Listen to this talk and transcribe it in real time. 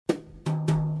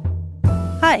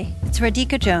Hi, it's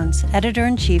Radhika Jones,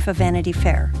 Editor-in-Chief of Vanity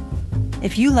Fair.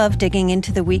 If you love digging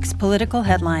into the week's political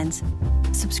headlines,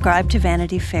 subscribe to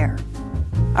Vanity Fair.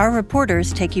 Our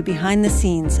reporters take you behind the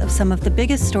scenes of some of the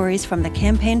biggest stories from the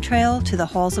campaign trail to the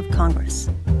halls of Congress.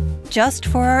 Just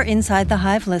for our Inside the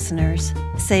Hive listeners,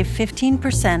 save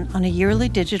 15% on a yearly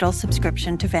digital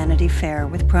subscription to Vanity Fair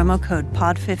with promo code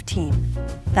POD15.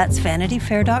 That's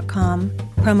vanityfair.com,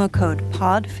 promo code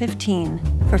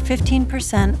POD15 for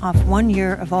 15% off 1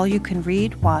 year of all you can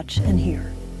read, watch, and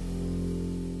hear.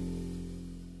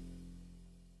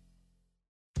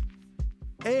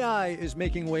 AI is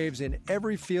making waves in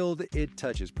every field it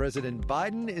touches. President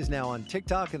Biden is now on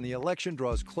TikTok, and the election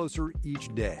draws closer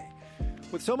each day.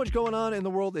 With so much going on in the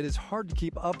world, it is hard to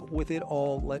keep up with it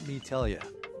all, let me tell you.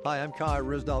 Hi, I'm Kai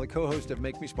Risdal, the co-host of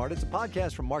Make Me Smart. It's a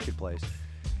podcast from Marketplace.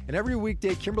 And every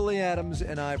weekday, Kimberly Adams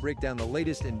and I break down the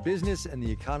latest in business and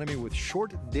the economy with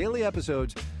short daily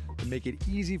episodes to make it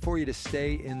easy for you to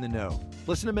stay in the know.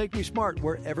 Listen to Make Me Smart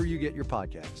wherever you get your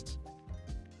podcasts.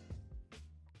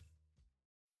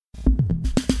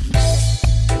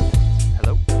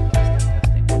 Hello.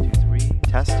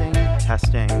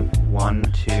 Testing, 1,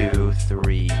 2,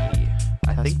 3.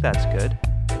 I think that's good.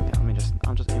 Yeah,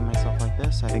 I'll just aim myself like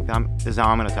this. I think this is how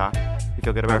I'm going to talk. You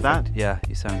feel good about Perfect. that? Yeah,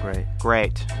 you sound great.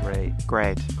 Great.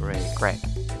 Great.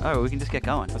 All right, we can just get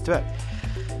going. Let's do it.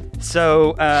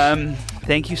 So,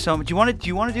 thank you so much. Do you want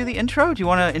to do the intro? Do you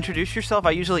want to introduce yourself?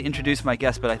 I usually introduce my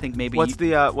guests, but I think maybe what's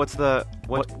the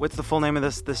full name of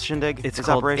this shindig? It's this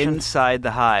called operation? Inside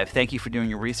the Hive. Thank you for doing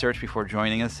your research before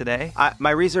joining us today.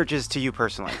 My research is to you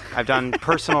personally. I've done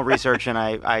personal research, and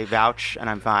I vouch, and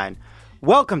I'm fine.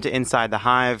 Welcome to Inside the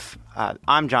Hive.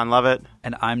 I'm Jon Lovett,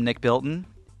 And I'm Nick Bilton.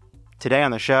 Today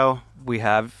on the show We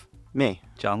have me,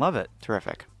 Jon Lovett.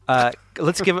 Terrific.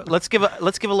 Let's give a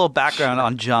little background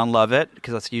on Jon Lovett,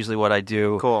 because that's usually what I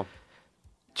do. Cool.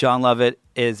 Jon Lovett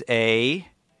is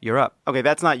You're up. Okay,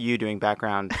 that's not you doing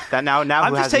background. That now I'm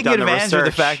who just hasn't taking done the advantage of the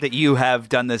research? fact that you have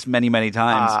done this many, many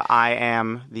times. I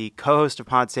am the co-host of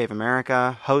Pod Save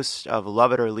America, host of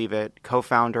Love It or Leave It,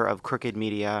 co-founder of Crooked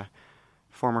Media,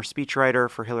 former speechwriter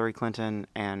for Hillary Clinton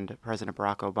and President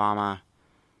Barack Obama,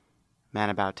 man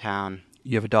about town.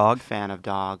 You have a dog? Fan of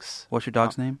dogs. What's your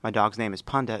dog's name? My dog's name is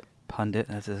Pundit. Pundit,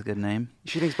 that's a good name.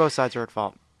 She thinks both sides are at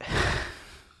fault.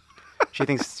 She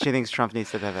thinks Trump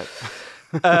needs to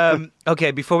pivot.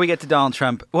 Okay, before we get to Donald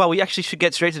Trump, well, we actually should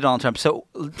get straight to Donald Trump. So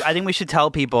I think we should tell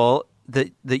people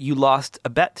that you lost a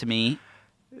bet to me.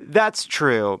 That's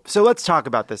true. So let's talk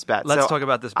about this bet. Let's talk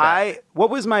about this bet. What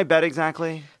was my bet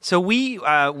exactly? So we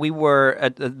were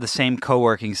at the same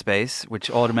co-working space,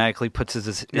 which automatically puts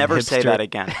us in Never hipster. say that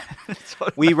again.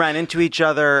 We ran into each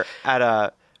other at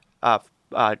a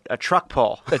truck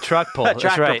pull. A truck pull. A tractor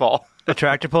That's right. pull. A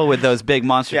tractor pull with those big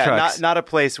monster trucks. Not a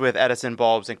place with Edison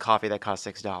bulbs and coffee that cost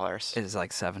 $6. It's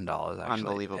like $7 actually.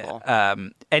 Unbelievable.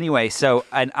 Anyway, so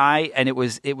and it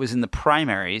was in the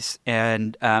primaries,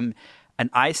 and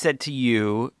I said to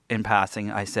you in passing,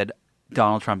 I said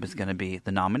Donald Trump is going to be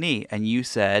the nominee, and you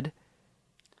said,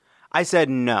 I said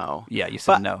no. Yeah, you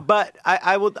said no. But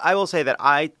I will say that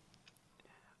I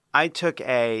took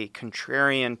a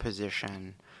contrarian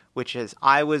position, which is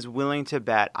I was willing to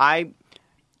bet.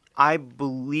 I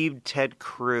believed Ted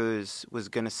Cruz was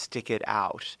going to stick it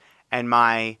out, and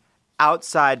my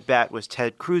outside bet was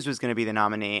Ted Cruz was going to be the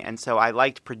nominee, and so I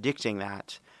liked predicting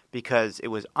that because it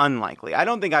was unlikely. I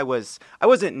don't think I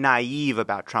wasn't naive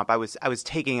about Trump. I was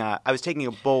taking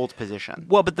a bold position.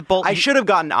 Well, but I should have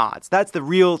gotten odds. That's the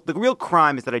real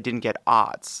crime is that I didn't get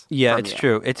odds. Yeah, it's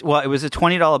true. It was a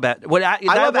 $20 bet.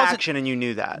 I love action, and you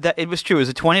knew that. It was true. It was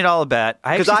a $20 bet.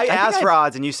 Because I asked for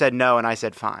odds, and you said no, and I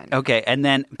said fine. Okay,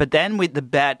 but then the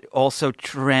bet also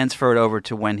transferred over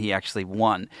to when he actually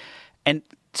won, and.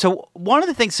 So one of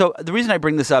the things, the reason I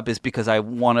bring this up is because I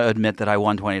want to admit that I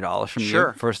won $20 from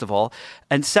you, first of all.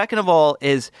 And second of all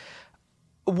is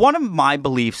one of my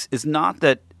beliefs is not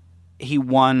that he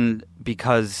won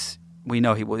because we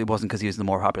know it wasn't because he was the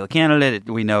more popular candidate.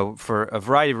 We know for a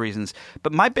variety of reasons.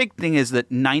 But my big thing is that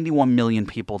 91 million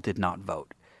people did not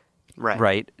vote.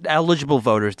 Right. Eligible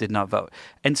voters did not vote.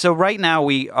 And so right now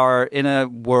we are in a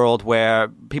world where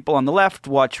people on the left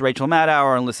watch Rachel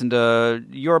Maddow and listen to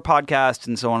your podcast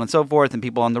and so on and so forth. And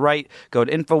people on the right go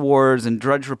to InfoWars and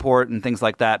Drudge Report and things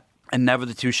like that. And never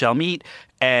the two shall meet.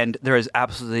 And there is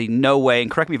absolutely no way, and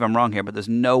correct me if I'm wrong here, but there's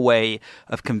no way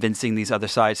of convincing these other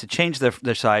sides to change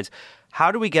their sides.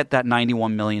 How do we get that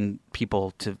 91 million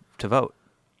people to vote?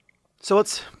 So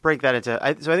let's break that into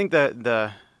 – so I think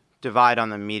the divide on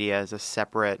the media is a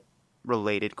separate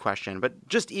related question. But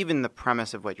just even the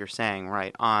premise of what you're saying,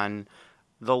 right? On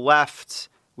the left,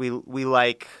 we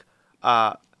like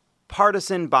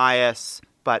partisan bias,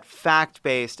 but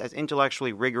fact-based, as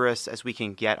intellectually rigorous as we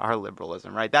can get our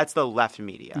liberalism, right? That's the left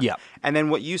media. Yeah. And then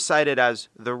what you cited as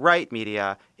the right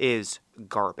media is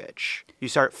garbage. You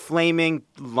start flaming,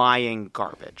 lying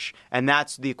garbage. And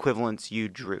that's the equivalence you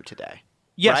drew today.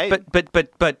 Yes, right?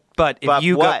 but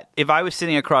if I was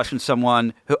sitting across from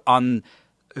someone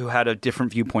who had a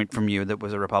different viewpoint from you that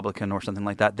was a Republican or something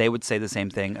like that, they would say the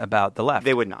same thing about the left.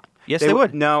 They would not. Yes, they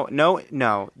would. No.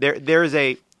 There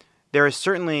is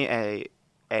certainly a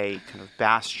kind of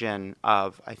bastion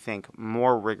of, I think,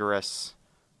 more rigorous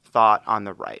thought on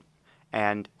the right.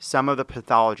 And some of the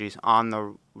pathologies on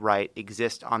the right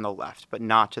exist on the left, but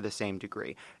not to the same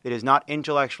degree. It is not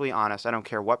intellectually honest, I don't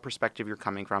care what perspective you're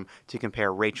coming from, to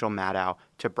compare Rachel Maddow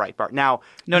to Breitbart. Now,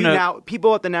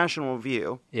 people at the National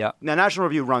Review, the National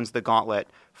Review runs the gauntlet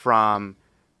from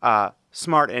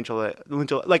smart National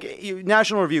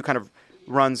Review kind of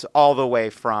runs all the way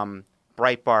from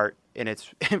Breitbart in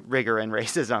its rigor and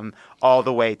racism all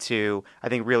the way to, I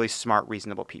think, really smart,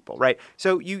 reasonable people, right?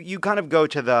 So you kind of go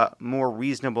to the more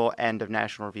reasonable end of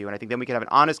National Review, and I think then we can have an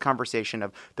honest conversation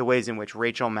of the ways in which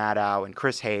Rachel Maddow and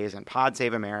Chris Hayes and Pod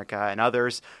Save America and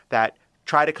others that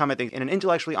try to come at things in an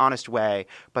intellectually honest way,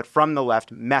 but from the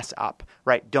left mess up,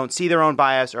 right? Don't see their own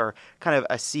bias or kind of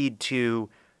accede to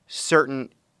certain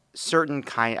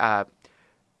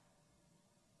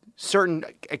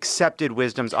accepted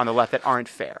wisdoms on the left that aren't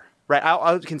fair. Right,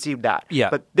 I'll concede that. Yeah.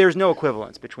 But there's no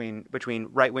equivalence between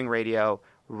right-wing radio,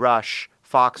 Rush,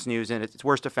 Fox News, and its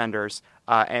worst offenders,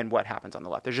 and what happens on the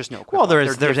left. There's just no equivalence.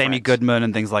 Well, there's Amy Goodman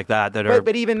and things like that are.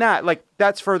 But even that,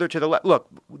 that's further to the left. Look,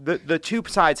 the two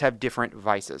sides have different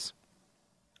vices.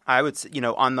 I would say,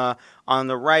 on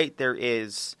the right there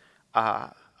is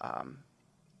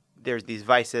there's these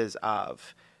vices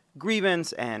of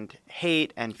grievance and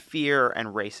hate and fear and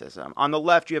racism. On the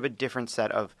left, you have a different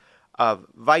set of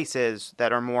vices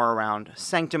that are more around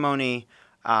sanctimony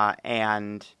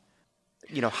and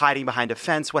hiding behind a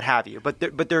fence, what have you. But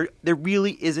there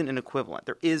really isn't an equivalent.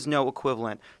 There is no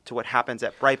equivalent to what happens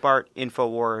at Breitbart,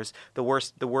 InfoWars, the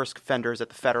worst offenders at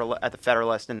the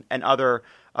Federalist, and other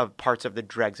parts of the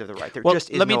dregs of the right. There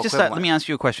just is no equivalent. Let me ask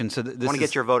you a question. So I want to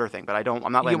get your voter thing, but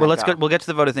I'm not letting. We'll get to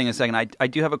the voter thing in a second. I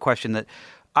do have a question that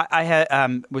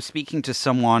I was speaking to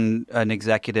someone, an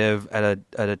executive at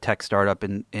a tech startup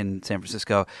in San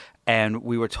Francisco, and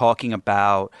we were talking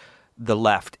about the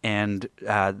left and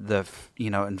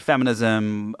and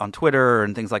feminism on Twitter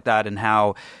and things like that, and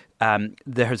how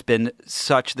there has been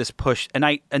such this push.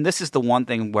 And this is the one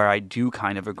thing where I do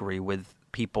kind of agree with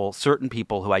certain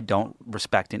people who I don't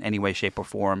respect in any way, shape, or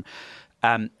form.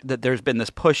 That there's been this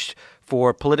push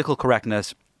for political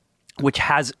correctness, which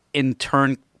has in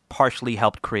turn partially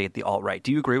helped create the alt-right.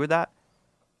 Do you agree with that?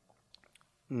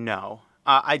 No,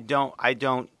 I don't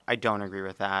agree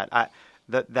with that.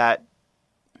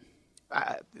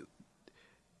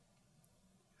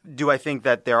 Do I think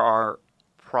that there are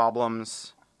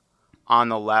problems on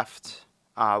the left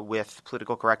with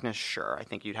political correctness? Sure. I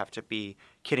think you'd have to be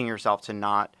kidding yourself to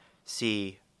not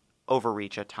see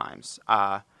overreach at times.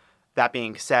 That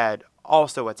being said,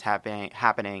 also what's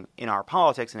happening in our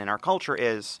politics and in our culture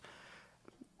is,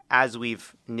 as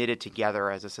we've knitted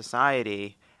together as a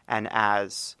society and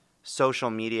as social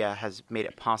media has made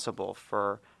it possible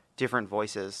for different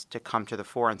voices to come to the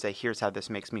fore and say, here's how this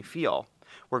makes me feel,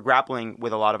 we're grappling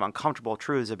with a lot of uncomfortable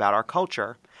truths about our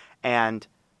culture. And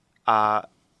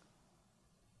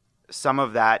some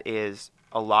of that is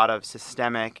a lot of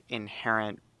systemic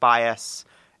inherent bias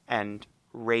and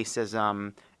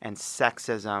racism and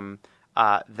sexism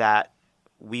that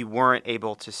we weren't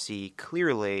able to see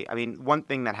clearly. I mean, one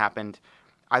thing that happened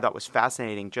I thought was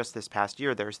fascinating just this past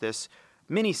year, there's this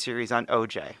miniseries on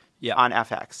OJ on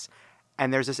FX.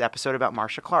 And there's this episode about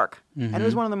Marcia Clark. Mm-hmm. And it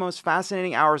was one of the most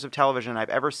fascinating hours of television I've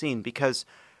ever seen, because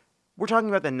we're talking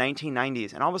about the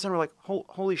 1990s. And all of a sudden we're like,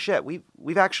 holy shit, we've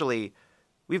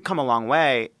come a long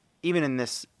way, even in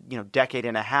this decade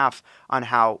and a half, on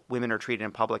how women are treated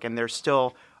in public. And there's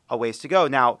still a ways to go.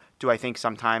 Now, do I think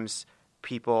sometimes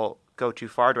people go too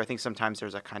far? Do I think sometimes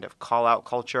there's a kind of call-out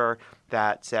culture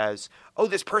that says, oh,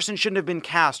 this person shouldn't have been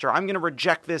cast, or I'm going to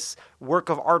reject this work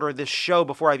of art or this show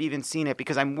before I've even seen it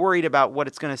because I'm worried about what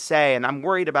it's going to say and I'm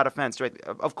worried about offense?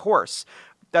 Of course.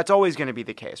 That's always going to be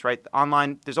the case, right?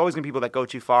 Online, there's always going to be people that go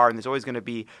too far, and there's always going to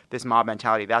be this mob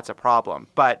mentality. That's a problem.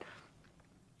 But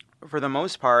for the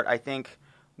most part, I think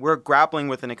we're grappling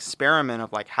with an experiment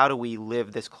of how do we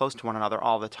live this close to one another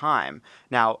all the time?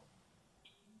 Now,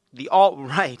 the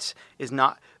alt-right is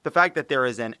not – the fact that there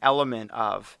is an element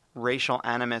of racial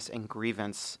animus and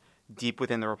grievance deep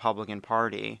within the Republican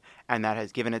Party and that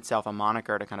has given itself a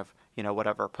moniker to kind of,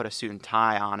 put a suit and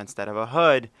tie on instead of a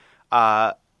hood.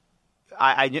 The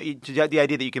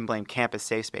idea that you can blame campus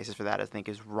safe spaces for that, I think,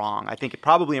 is wrong. I think it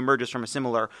probably emerges from a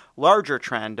similar, larger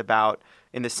trend about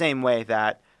in the same way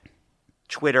that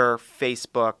Twitter,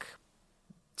 Facebook,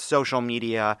 social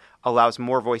media allows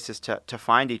more voices to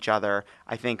find each other.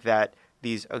 I think that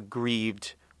these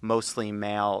aggrieved, mostly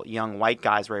male, young white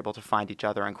guys were able to find each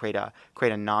other and create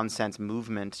a nonsense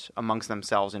movement amongst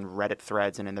themselves in Reddit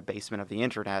threads and in the basement of the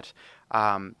internet,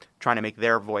 trying to make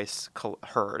their voice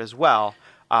heard as well.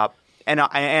 And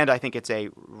I think it's a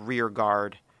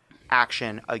rearguard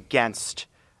action against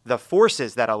the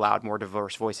forces that allowed more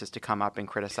diverse voices to come up and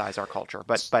criticize our culture.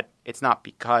 But it's not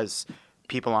because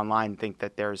people online think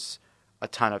that there's a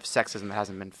ton of sexism that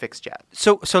hasn't been fixed yet.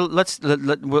 So let's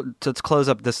close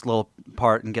up this little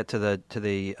part and get to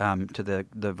the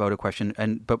voter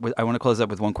question. But I want to close up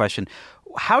with one question.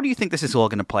 How do you think this is all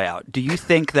going to play out? Do you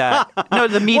think that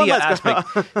the media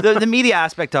aspect, the media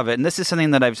aspect of it, and this is something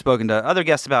that I've spoken to other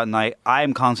guests about, and I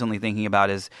am constantly thinking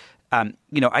about is,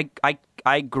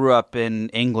 I grew up in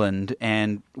England,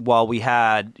 and while we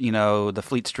had the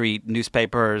Fleet Street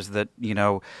newspapers that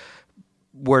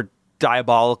were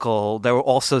diabolical, there were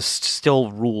also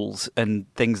still rules and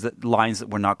lines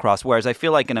that were not crossed. Whereas I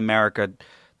feel like in America,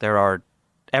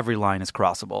 every line is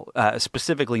crossable,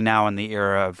 specifically now in the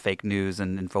era of fake news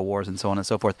and InfoWars and so on and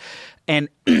so forth. And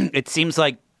it seems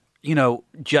like,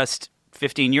 just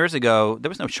 15 years ago, there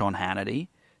was no Sean Hannity,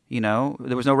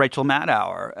 there was no Rachel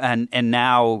Maddow. And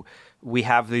now we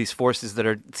have these forces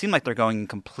that seem like they're going in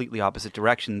completely opposite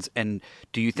directions. And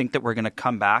do you think that we're going to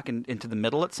come back into the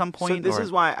middle at some point? So this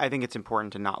is why I think it's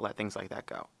important to not let things like that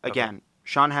go. Again, okay.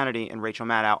 Sean Hannity and Rachel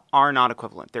Maddow are not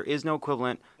equivalent. There is no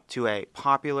equivalent to a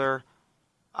popular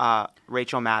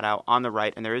Rachel Maddow on the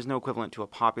right, and there is no equivalent to a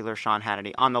popular Sean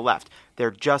Hannity on the left.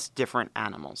 They're just different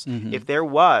animals. Mm-hmm. If there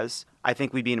was, I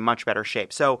think we'd be in much better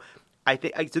shape. So I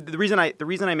think the reason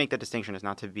I make that distinction is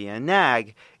not to be a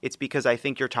nag. It's because I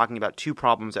think you're talking about two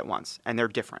problems at once, and they're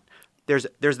different.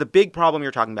 There's the big problem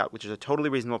you're talking about, which is a totally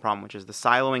reasonable problem, which is the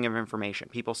siloing of information,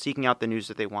 people seeking out the news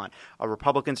that they want. A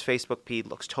Republican's Facebook feed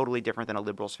looks totally different than a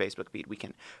liberal's Facebook feed. We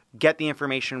can get the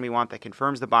information we want that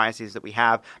confirms the biases that we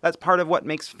have. That's part of what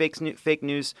makes fake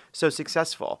news so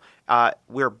successful.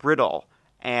 We're brittle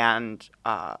and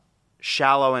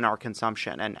shallow in our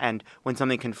consumption. And when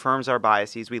something confirms our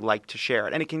biases, we like to share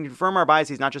it. And it can confirm our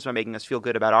biases not just by making us feel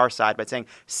good about our side, but saying,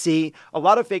 see, a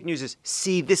lot of fake news is,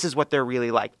 see, this is what they're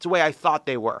really like. It's the way I thought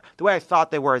they were. The way I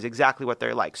thought they were is exactly what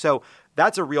they're like. So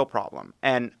that's a real problem.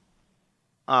 And,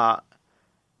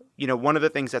 one of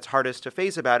the things that's hardest to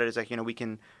face about it is we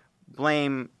can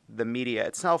blame the media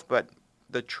itself, but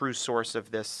the true source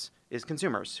of this is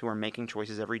consumers who are making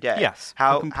choices every day. Yes,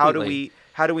 how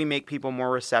do we make people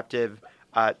more receptive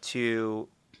to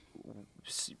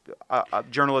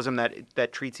journalism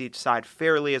that treats each side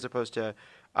fairly as opposed to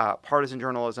partisan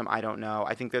journalism? I don't know.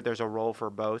 I think that there's a role for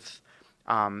both,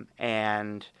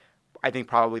 and I think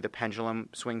probably the pendulum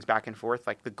swings back and forth.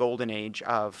 Like the golden age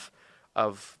of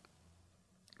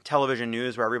television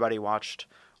news, where everybody watched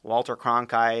Walter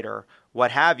Cronkite or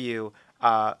what have you.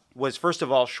 Was first of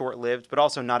all short-lived, but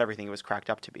also not everything it was cracked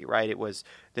up to be, right? It was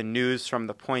the news from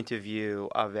the point of view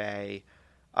of a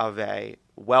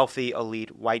wealthy,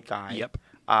 elite white guy. Yep.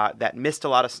 That missed a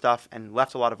lot of stuff and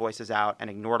left a lot of voices out and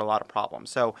ignored a lot of problems.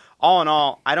 So all in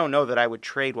all, I don't know that I would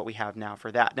trade what we have now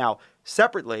for that. Now,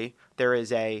 separately, there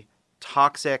is a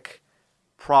toxic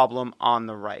problem on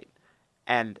the right.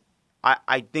 And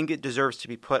I think it deserves to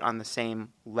be put on the same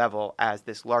level as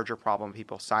this larger problem of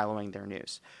people siloing their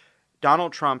news.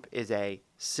 Donald Trump is a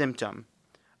symptom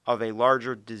of a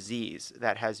larger disease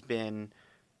that has been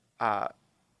that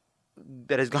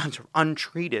has gone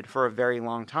untreated for a very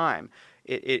long time.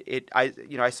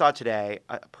 I saw today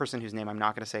a person whose name I'm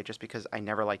not going to say just because I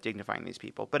never like dignifying these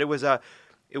people, but it was a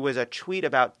tweet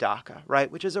about DACA, right?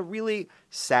 Which is a really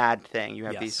sad thing. You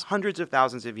have these hundreds of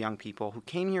thousands of young people who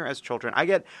came here as children. I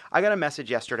got a message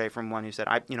yesterday from one who said,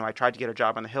 I tried to get a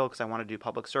job on the Hill because I wanted to do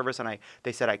public service, and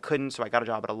they said I couldn't, so I got a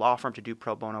job at a law firm to do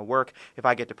pro bono work. If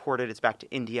I get deported, it's back to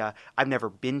India. I've never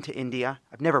been to India.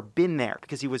 I've never been there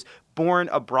because he was born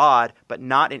abroad, but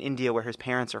not in India where his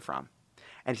parents are from.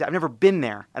 And he said, I've never been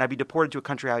there, and I'd be deported to a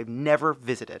country I've never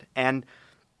visited. And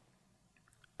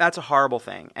that's a horrible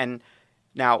thing. And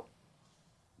now,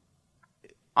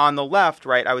 on the left,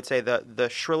 right, I would say the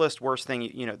shrillest, worst thing,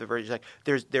 the version like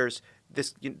there's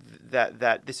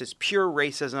that this is pure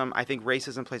racism. I think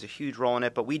racism plays a huge role in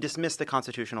it, but we dismiss the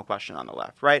constitutional question on the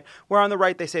left, right? Where on the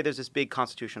right they say there's this big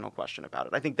constitutional question about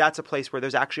it. I think that's a place where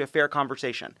there's actually a fair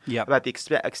conversation about the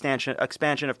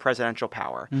expansion of presidential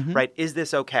power, right? Is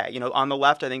this okay? On the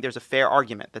left, I think there's a fair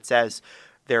argument that says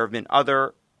there have been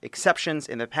other exceptions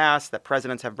in the past that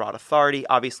presidents have brought authority.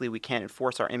 Obviously, we can't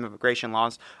enforce our immigration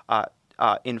laws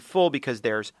in full because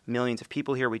there's millions of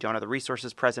people here. We don't have the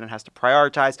resources. President has to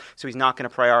prioritize, so he's not going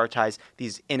to prioritize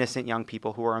these innocent young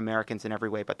people who are Americans in every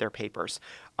way but their papers.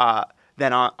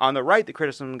 Then on the right, the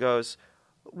criticism goes,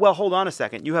 well, hold on a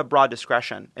second. You have broad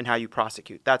discretion in how you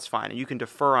prosecute. That's fine, and you can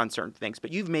defer on certain things,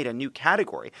 but you've made a new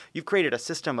category. You've created a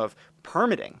system of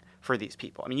permitting for these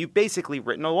people. I mean, you've basically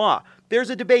written a law. There's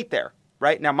a debate there,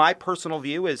 right? Now, my personal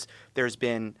view is there's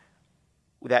been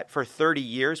that for 30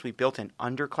 years we built an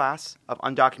underclass of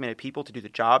undocumented people to do the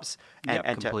jobs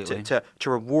and to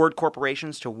reward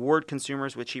corporations, to reward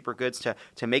consumers with cheaper goods,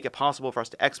 to make it possible for us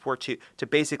to export, to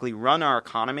basically run our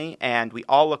economy. And we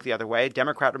all look the other way.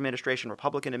 Democrat administration,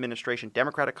 Republican administration,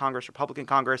 Democratic Congress, Republican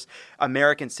Congress,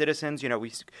 American citizens.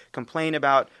 We complain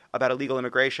about illegal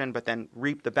immigration, but then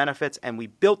reap the benefits. And we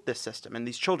built this system. And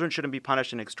these children shouldn't be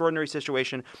punished in an extraordinary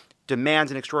situation, demands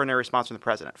an extraordinary response from the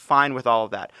president. Fine with all of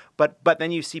that. But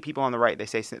then you see people on the right, they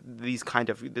say these kind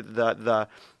of the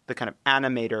kind of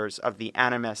animators of the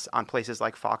animus on places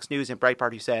like Fox News and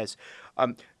Breitbart who says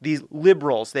these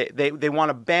liberals, they want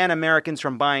to ban Americans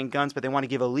from buying guns, but they want to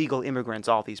give illegal immigrants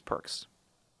all these perks.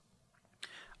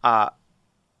 That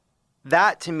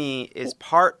to me is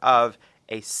part of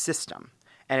a system,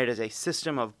 and it is a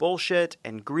system of bullshit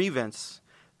and grievance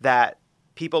that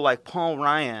people like Paul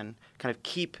Ryan kind of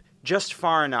keep just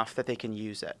far enough that they can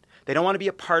use it. They don't want to be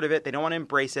a part of it. They don't want to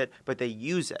embrace it, but they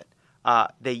use it.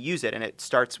 And it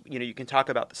starts, you can talk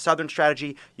about the Southern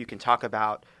strategy. You can talk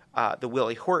about the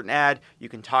Willie Horton ad. You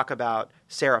can talk about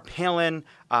Sarah Palin,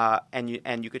 and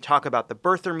you could talk about the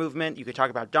birther movement. You could talk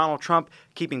about Donald Trump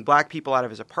keeping black people out of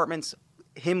his apartments,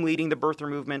 him leading the birther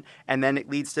movement, and then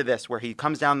it leads to this, where he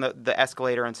comes down the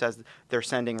escalator and says they're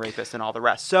sending rapists and all the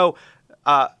rest. So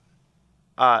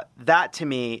that to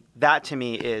me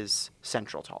is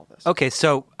central to all this. Okay,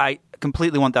 so I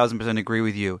completely 1,000% agree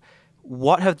with you.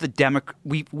 What have the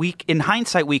we in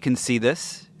hindsight we can see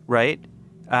this, right?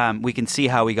 We can see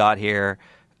how we got here.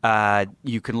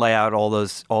 You can lay out all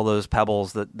those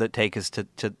pebbles that take us to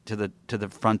the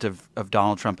front of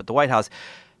Donald Trump at the White House.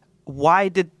 Why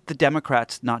did the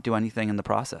Democrats not do anything in the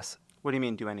process? What do you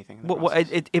mean do anything in the process?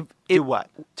 Do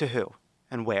what? To who?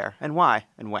 And where? And why?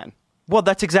 And when? Well,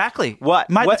 that's exactly that's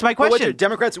my question. What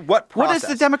Democrats? What process? What is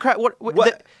the Democrat?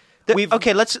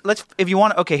 Okay, let's. If you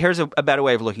want, okay. Here's a better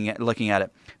way of looking at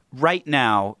it. Right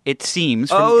now, it seems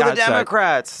from the outside,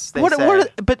 Democrats.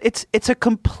 But it's a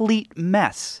complete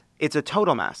mess. It's a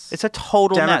total mess. It's a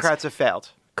total mess. Democrats have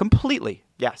failed completely.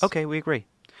 Yes. Okay, we agree.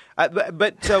 But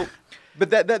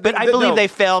I believe they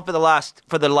failed for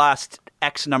the last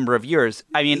X number of years.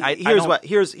 I mean,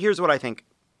 here's what I think.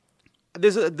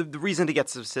 The reason to get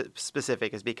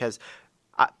specific is because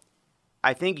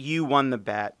I think you won the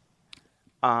bet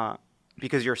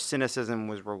because your cynicism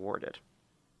was rewarded.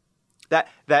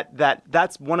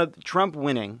 That's one of Trump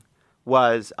winning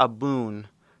was a boon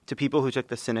to people who took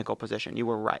the cynical position. You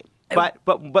were right, but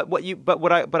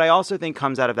what I also think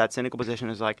comes out of that cynical position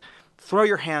is like throw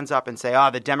your hands up and say,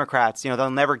 the Democrats,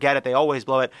 they'll never get it. They always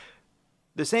blow it.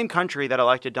 The same country that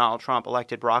elected Donald Trump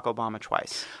elected Barack Obama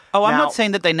twice. I'm not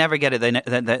saying that they never get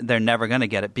it. They're never going to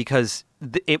get it because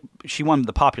she won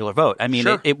the popular vote. I mean,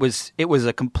 sure. it was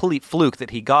a complete fluke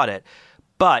that he got it.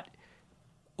 But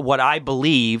what I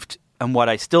believed and what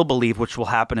I still believe, which will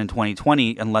happen in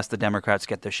 2020 unless the Democrats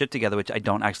get their shit together, which I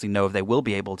don't actually know if they will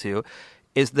be able to,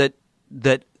 is that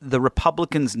the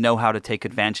Republicans know how to take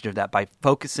advantage of that by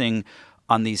focusing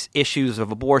on these issues of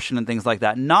abortion and things like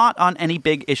that, not on any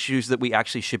big issues that we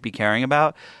actually should be caring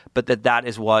about, but that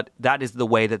is the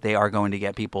way that they are going to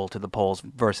get people to the polls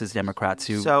versus Democrats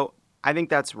who. So I think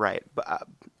that's right. But,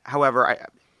 however,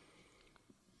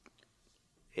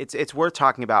 it's worth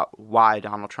talking about why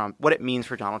Donald Trump, what it means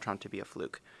for Donald Trump to be a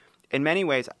fluke. In many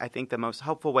ways, I think the most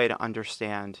helpful way to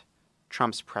understand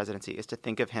Trump's presidency is to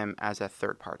think of him as a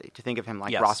third party, to think of him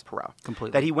like Ross Perot.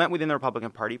 Completely. That he went within the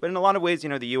Republican Party, but in a lot of ways,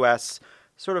 the U.S.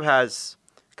 sort of has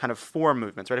kind of four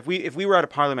movements, right? If we were at a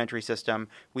parliamentary system,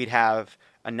 we'd have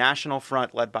a national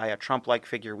front led by a Trump-like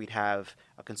figure. We'd have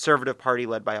a conservative party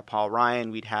led by a Paul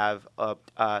Ryan. We'd have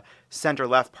a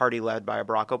center-left party led by a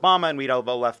Barack Obama, and we'd have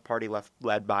a left party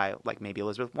led by like maybe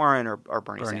Elizabeth Warren or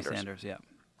Bernie Sanders. Yeah.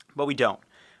 But we don't.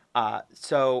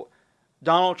 So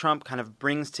Donald Trump kind of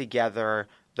brings together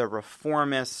the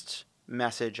reformist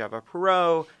message of a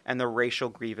Perot and the racial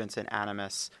grievance and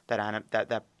animus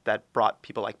that brought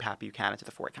people like Pat Buchanan to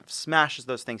the fore. It kind of smashes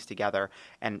those things together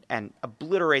and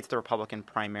obliterates the Republican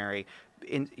primary.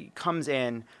 Comes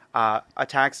in,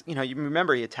 attacks. You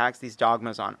remember he attacks these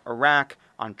dogmas on Iraq,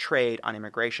 on trade, on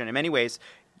immigration. In many ways,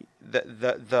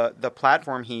 the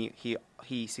platform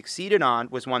he succeeded on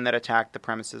was one that attacked the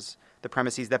premises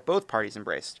that both parties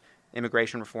embraced: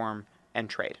 immigration reform and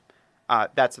trade.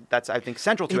 That's I think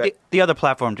central to it. The other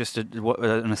platform, just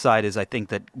an aside, is I think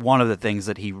that one of the things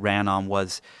that he ran on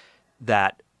was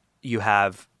that you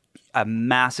have a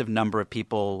massive number of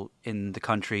people in the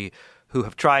country who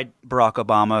have tried Barack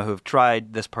Obama, who have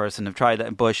tried this person, have tried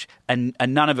that Bush, and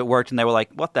none of it worked, and they were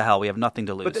like, what the hell, we have nothing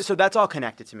to lose. So that's all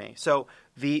connected to me. So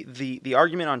the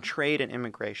argument on trade and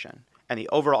immigration and the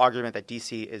overall argument that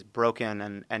D.C. is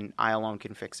broken and I alone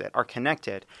can fix it are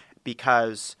connected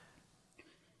because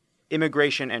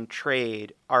immigration and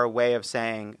trade are a way of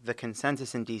saying the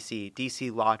consensus in D.C.,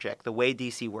 D.C. logic, the way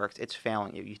D.C. works, it's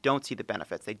failing you. You don't see the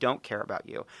benefits. They don't care about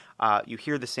you. You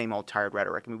hear the same old tired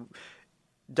rhetoric. I mean,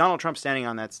 Donald Trump standing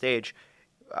on that stage,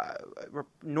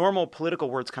 normal political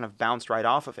words kind of bounced right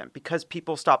off of him because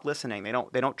people stopped listening. They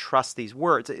don't trust these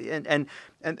words. And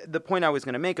the point I was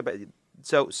going to make about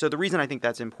so the reason I think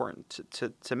that's important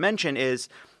to mention is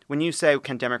when you say,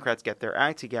 can Democrats get their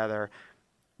act together,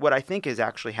 what I think is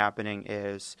actually happening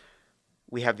is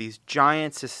we have these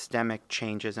giant systemic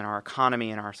changes in our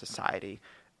economy and our society,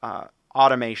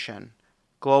 automation,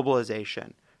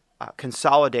 globalization,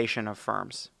 consolidation of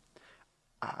firms.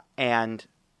 And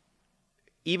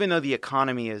even though the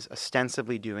economy is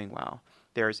ostensibly doing well,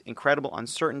 there's incredible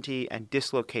uncertainty and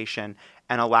dislocation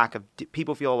and a lack of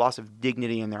people feel a loss of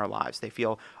dignity in their lives. They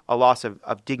feel a loss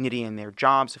of dignity in their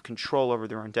jobs, of control over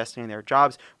their own destiny in their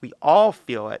jobs. We all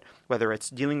feel it, whether it's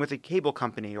dealing with a cable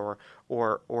company or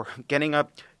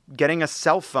getting a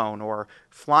cell phone or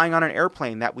flying on an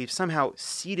airplane, that we've somehow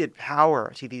ceded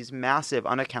power to these massive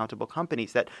unaccountable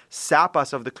companies that sap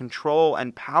us of the control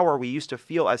and power we used to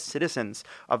feel as citizens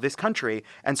of this country.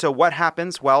 And so what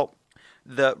happens? Well,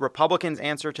 the Republicans'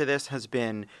 answer to this has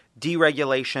been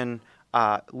deregulation,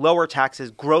 lower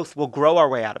taxes, growth. We'll grow our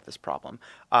way out of this problem.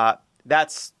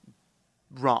 That's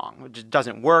wrong. It just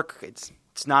doesn't work. It's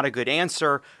not a good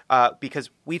answer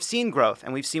because we've seen growth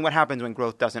and we've seen what happens when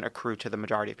growth doesn't accrue to the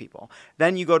majority of people.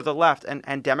 Then you go to the left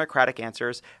and Democratic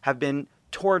answers have been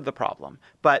toward the problem,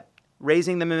 but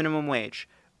raising the minimum wage,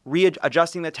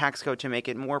 adjusting the tax code to make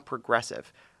it more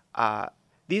progressive.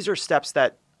 These are steps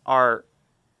that are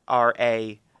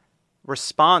a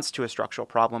response to a structural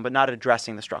problem, but not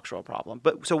addressing the structural problem.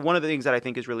 But so one of the things that I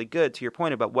think is really good to your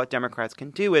point about what Democrats can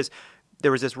do is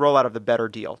there was this rollout of the better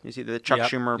deal. You see that Chuck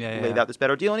Schumer laid out this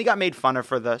better deal, and he got made fun of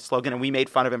for the slogan, and we made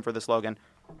fun of him for the slogan.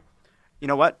 You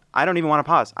know what? I don't even want to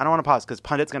pause. I don't want to pause because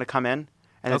Pundit's going to come in,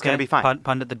 and it's going to be fine.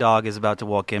 Pundit the dog is about to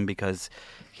walk in because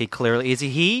he clearly – is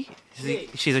he?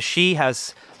 She's a she,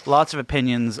 has lots of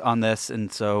opinions on this,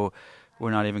 and so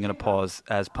we're not even going to pause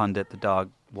as Pundit the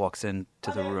dog walks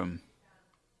into the room.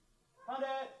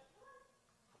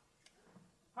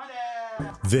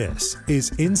 This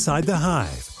is Inside the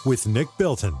Hive with Nick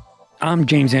Bilton. I'm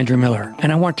James Andrew Miller,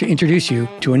 and I want to introduce you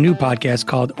to a new podcast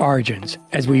called Origins,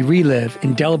 as we relive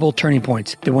indelible turning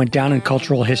points that went down in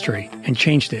cultural history and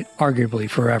changed it, arguably,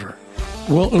 forever.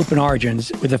 We'll open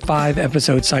Origins with a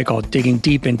 5-episode cycle digging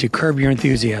deep into Curb Your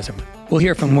Enthusiasm. We'll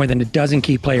hear from more than a dozen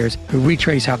key players who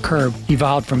retrace how Curb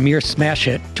evolved from mere smash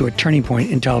hit to a turning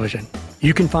point in television.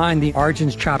 You can find the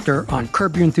Origins chapter on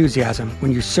Curb Your Enthusiasm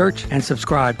when you search and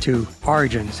subscribe to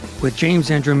Origins with James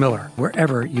Andrew Miller,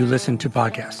 wherever you listen to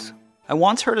podcasts. I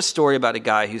once heard a story about a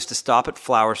guy who used to stop at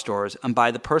flower stores and buy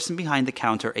the person behind the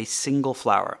counter a single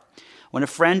flower. When a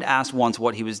friend asked once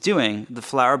what he was doing, the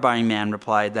flower-buying man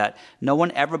replied that no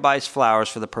one ever buys flowers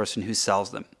for the person who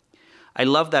sells them. I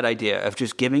love that idea of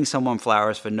just giving someone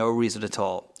flowers for no reason at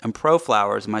all. And Pro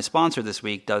Flowers, my sponsor this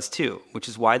week, does too, which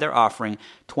is why they're offering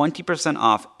 20%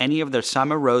 off any of their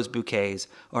summer rose bouquets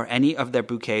or any of their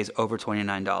bouquets over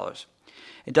 $29.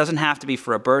 It doesn't have to be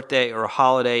for a birthday or a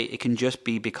holiday. It can just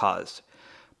be because.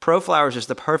 Pro Flowers is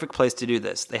the perfect place to do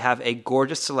this. They have a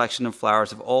gorgeous selection of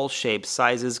flowers of all shapes,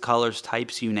 sizes, colors,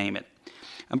 types, you name it.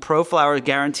 And Pro Flowers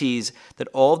guarantees that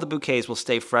all of the bouquets will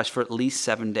stay fresh for at least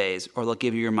 7 days, or they'll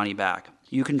give you your money back.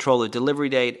 You control the delivery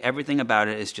date. Everything about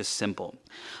it is just simple.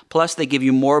 Plus, they give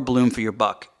you more bloom for your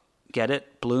buck. Get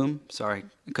it? Bloom? Sorry,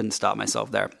 I couldn't stop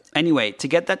myself there. Anyway, to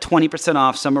get that 20%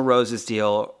 off Summer Roses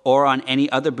deal or on any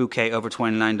other bouquet over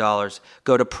 $29,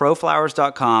 go to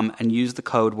proflowers.com and use the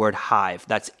code word HIVE.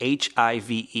 That's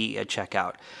HIVE at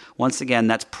checkout. Once again,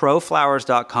 that's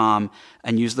proflowers.com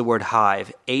and use the word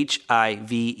HIVE,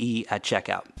 HIVE at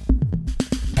checkout.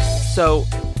 So,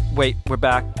 wait, we're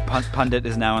back. Pundit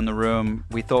is now in the room.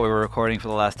 We thought we were recording for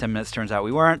the last 10 minutes. Turns out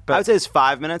we weren't. But I would say it's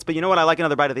 5 minutes, but you know what? I like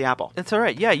another bite of the apple. It's all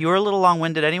right. Yeah, you were a little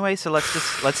long-winded anyway, so let's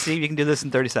see if you can do this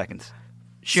in 30 seconds.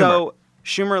 Schumer. So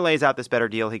Schumer lays out this better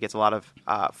deal. He gets a lot of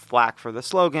flack for the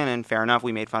slogan, and fair enough,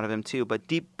 we made fun of him too. But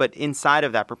inside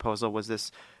of that proposal was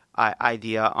this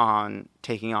idea on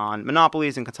taking on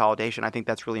monopolies and consolidation. I think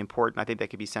that's really important. I think that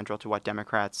could be central to what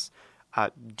Democrats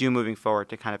do moving forward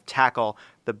to kind of tackle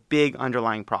the big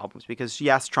underlying problems. Because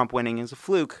yes, Trump winning is a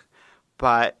fluke,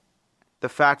 but the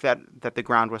fact that the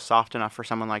ground was soft enough for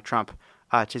someone like Trump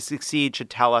to succeed should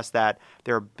tell us that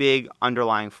there are big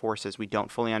underlying forces we don't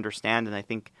fully understand. And I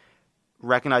think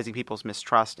recognizing people's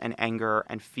mistrust and anger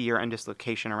and fear and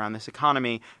dislocation around this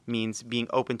economy means being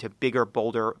open to bigger,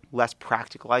 bolder, less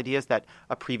practical ideas that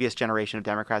a previous generation of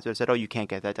Democrats would have said, oh, you can't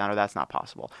get that done, or that's not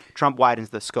possible. Trump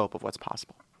widens the scope of what's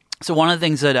possible. So one of the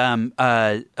things that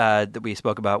that we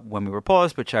spoke about when we were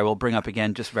paused, which I will bring up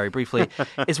again just very briefly,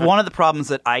 is one of the problems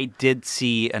that I did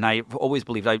see, and I've always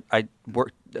believed. I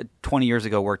worked 20 years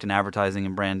ago, worked in advertising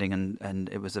and branding, and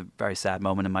it was a very sad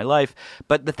moment in my life.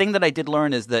 But the thing that I did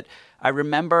learn is that I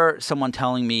remember someone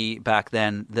telling me back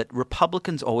then that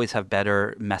Republicans always have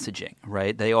better messaging,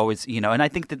 right? They always, and I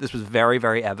think that this was very,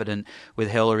 very evident with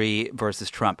Hillary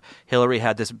versus Trump. Hillary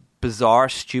had this bizarre,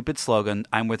 stupid slogan,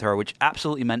 "I'm with her," which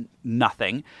absolutely meant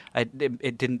nothing.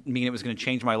 It didn't mean it was going to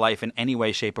change my life in any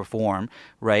way, shape, or form,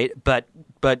 right? But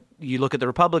you look at the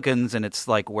Republicans, and it's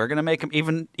like, we're going to make them,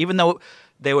 even though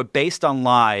they were based on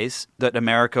lies that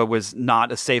America was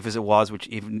not as safe as it was, which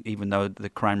even though the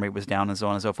crime rate was down and so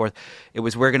on and so forth, it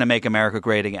was, we're going to make America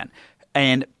great again.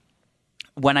 And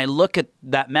when I look at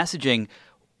that messaging,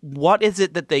 what is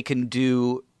it that they can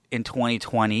do in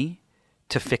 2020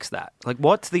 to fix that? Like,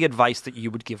 what's the advice that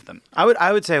you would give them?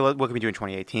 I would say, what can we do in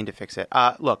 2018 to fix it?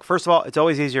 Look, first of all, it's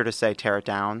always easier to say tear it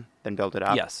down than build it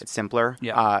up. Yes. It's simpler.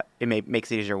 Yeah. It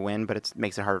makes it easier to win, but it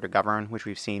makes it harder to govern, which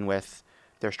we've seen with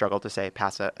their struggle to, say,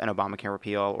 pass an Obamacare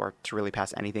repeal or to really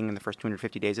pass anything in the first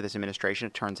 250 days of this administration.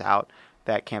 It turns out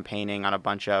that campaigning on a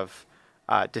bunch of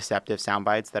deceptive sound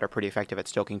bites that are pretty effective at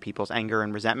stoking people's anger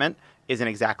and resentment isn't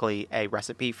exactly a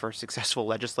recipe for successful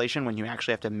legislation when you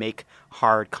actually have to make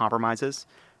hard compromises.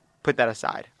 Put that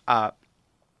aside.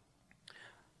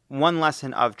 One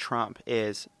lesson of Trump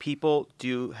is people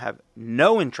do have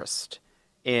no interest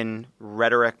in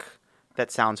rhetoric that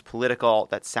sounds political,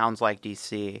 that sounds like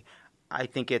DC. I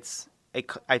think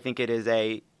it is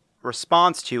a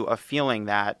response to a feeling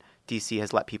that DC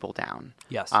has let people down.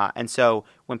 Yes. And so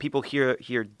when people hear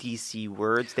DC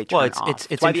words, they turn off.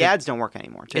 It's why the ads don't work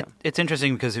anymore, too. It's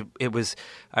interesting because it was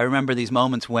 – I remember these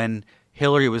moments when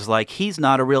Hillary was like, he's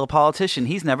not a real politician.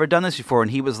 He's never done this before.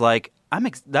 And he was like,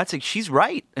 she's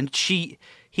right. And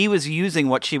he was using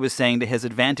what she was saying to his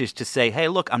advantage to say, hey,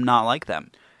 look, I'm not like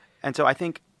them. And so I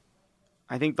think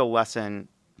the lesson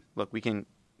 – look, we can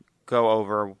go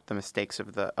over the mistakes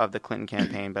of the Clinton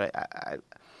campaign, but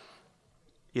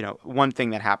one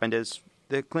thing that happened is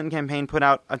the Clinton campaign put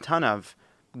out a ton of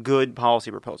good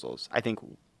policy proposals. I think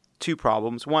two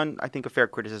problems. One, I think a fair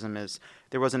criticism is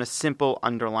there wasn't a simple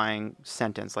underlying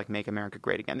sentence like "Make America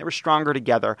Great Again." They were stronger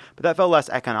together, but that felt less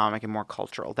economic and more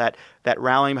cultural. That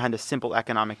rallying behind a simple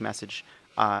economic message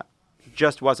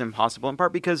just wasn't possible, in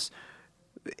part because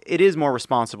it is more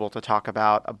responsible to talk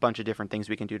about a bunch of different things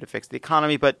we can do to fix the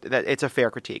economy, but it's a fair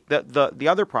critique. The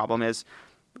other problem is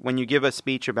when you give a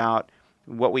speech about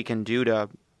what we can do to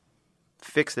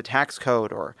fix the tax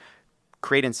code or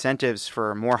create incentives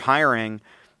for more hiring,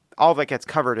 all that gets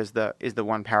covered is the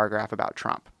one paragraph about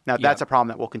Trump. Now, that's a problem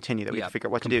that will continue, that we have to figure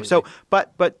out what to do. So,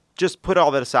 but just put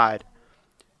all that aside.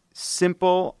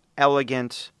 Simple,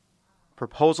 elegant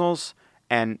proposals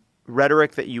and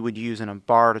rhetoric that you would use in a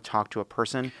bar to talk to a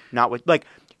person, not with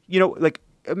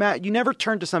Matt, you never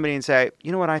turn to somebody and say,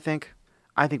 you know what I think?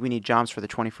 I think we need jobs for the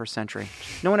 21st century.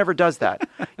 No one ever does that.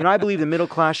 I believe the middle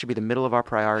class should be the middle of our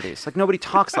priorities. Like, nobody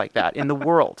talks like that in the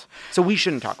world. So we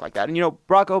shouldn't talk like that. And,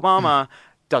 Barack Obama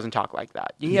doesn't talk like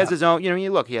that. He has his own,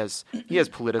 he has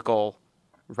political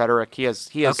rhetoric. He has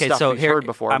stuff we've heard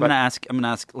before. I'm going to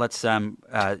ask, let's,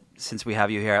 since we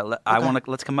have you here,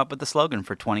 let's come up with the slogan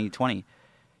for 2020.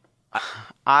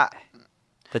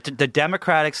 The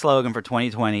Democratic slogan for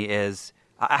 2020 is,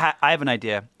 I have an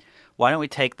idea. why don't we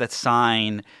take the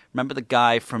sign? Remember the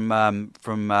guy from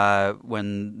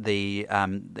when the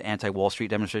anti-Wall Street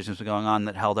demonstrations were going on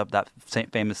that held up that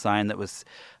famous sign that was,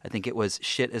 I think it was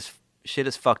shit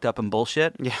is fucked up and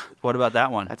bullshit. Yeah. What about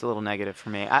that one? That's a little negative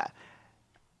for me.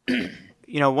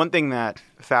 One thing that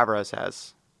Favreau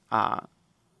says,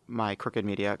 my Crooked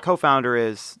Media co-founder,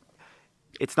 is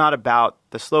it's not about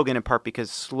the slogan, in part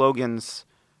because slogans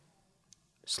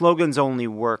only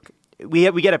work. We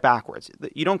get it backwards.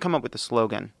 You don't come up with the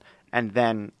slogan and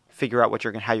then figure out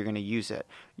how you're going to use it.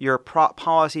 Your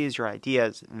policies, your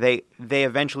ideas, they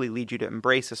eventually lead you to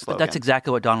embrace a slogan. But that's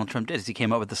exactly what Donald Trump did. Is he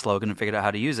came up with the slogan and figured out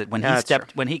how to use it.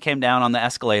 When he came down on the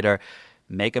escalator,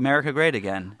 "Make America Great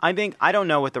Again." I don't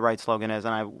know what the right slogan is,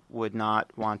 and I would not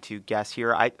want to guess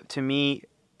here. To me,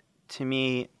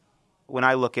 when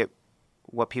I look at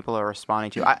what people are responding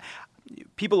to,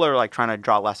 people are like trying to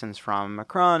draw lessons from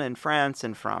Macron in France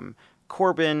and from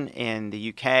Corbyn in the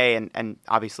UK, and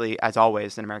obviously, as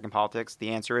always in American politics,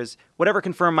 the answer is whatever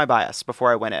confirmed my bias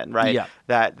before I went in, right? Yeah.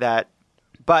 But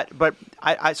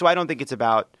I don't think it's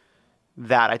about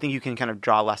that. I think you can kind of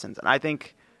draw lessons, and I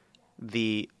think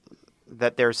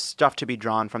that there's stuff to be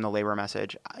drawn from the labor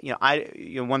message.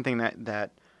 One thing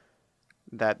that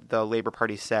the Labor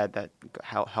Party said that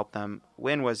helped them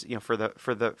win was, for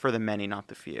the many, not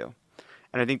the few,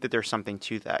 and I think that there's something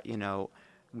to that.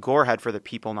 Gore had "for the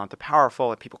people, not the powerful,"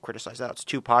 and people criticized that. It's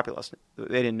too populist.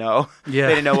 They didn't know. Yeah.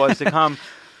 They didn't know what was to come.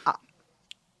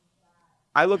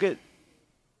 I look at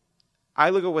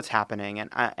what's happening,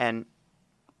 and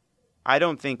I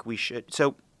don't think we should.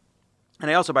 So,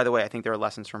 and I also, by the way, I think there are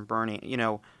lessons from Bernie.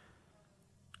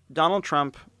 Donald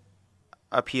Trump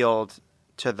appealed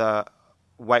to the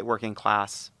white working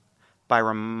class by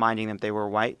reminding them they were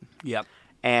white. Yep.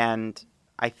 And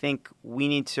I think we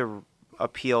need to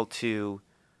appeal to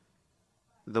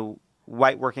the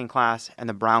white working class and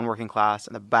the brown working class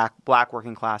and the black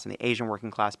working class and the Asian working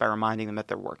class by reminding them that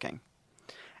they're working.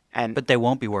 But they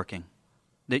won't be working.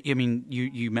 I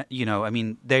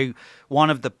mean, they one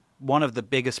of the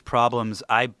biggest problems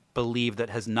I believe that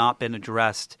has not been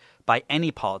addressed by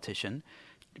any politician,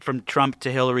 from Trump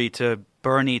to Hillary to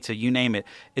Bernie to you name it,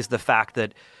 is the fact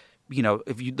that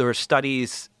there are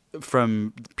studies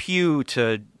from Pew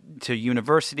to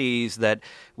universities that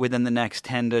within the next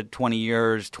 10 to 20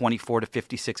 years, 24 to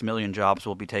 56 million jobs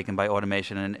will be taken by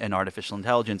automation and artificial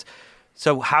intelligence.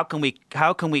 So how can we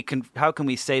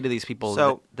say to these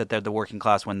people that they're the working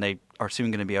class when they are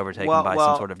soon going to be overtaken by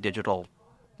some sort of digital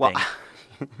thing?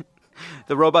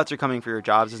 The robots are coming for your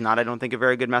jobs is not, I don't think, a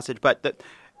very good message. But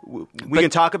we can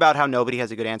talk about how nobody has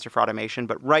a good answer for automation.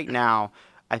 But right now,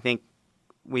 I think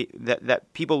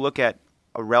that people look at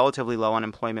a relatively low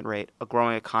unemployment rate, a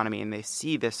growing economy, and they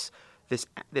see this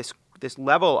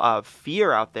level of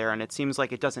fear out there, and it seems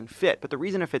like it doesn't fit. But the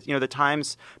reason it fits, the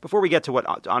Times, before we get to what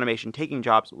automation taking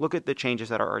jobs, look at the changes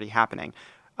that are already happening.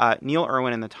 Neil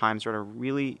Irwin in the Times wrote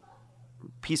a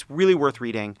piece really worth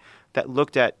reading that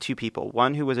looked at two people.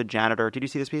 One who was a janitor. Did you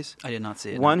see this piece? I did not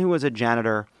see it. One who was a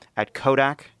janitor at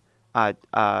Kodak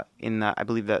in the, I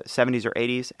believe, the 70s or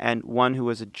 80s, and one who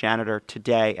was a janitor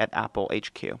today at Apple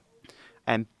HQ.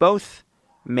 And both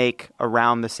make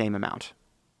around the same amount.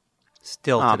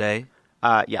 Still today?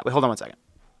 Yeah. Wait, hold on one second.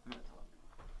 And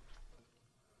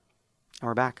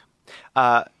we're back.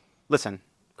 Listen,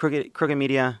 Crooked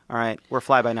Media. All right, we're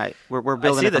fly by night. We're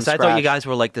building. I see it from this. I scratch. thought you guys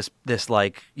were like this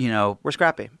we're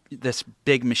scrappy. This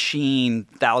big machine,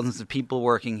 thousands of people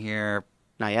working here.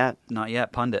 Not yet. Not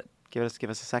yet. Pundit. Give us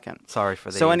a second. Sorry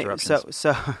for the interruptions.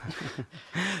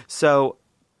 So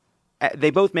they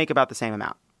both make about the same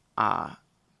amount.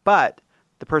 But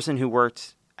the person who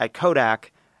worked at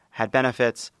Kodak had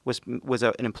benefits, was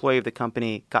an employee of the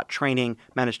company, got training,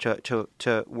 managed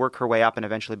to work her way up and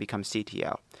eventually become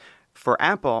CTO. For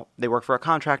Apple, they work for a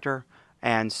contractor,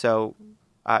 and so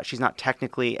she's not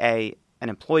technically an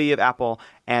employee of Apple,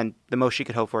 and the most she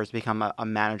could hope for is to become a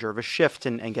manager of a shift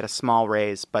and get a small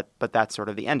raise, but that's sort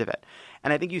of the end of it.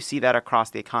 And I think you see that across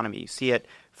the economy. You see it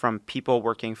from people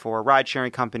working for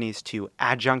ride-sharing companies to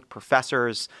adjunct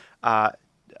professors,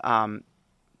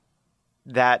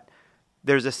 that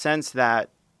there's a sense that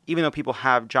even though people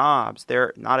have jobs,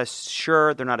 they're not as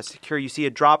sure, they're not as secure. You see a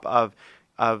drop of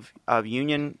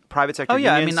union, private sector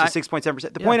unions to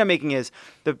 6.7%. The point I'm making is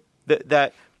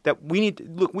that we need to,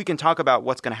 look, we can talk about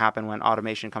what's going to happen when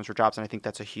automation comes for jobs, and I think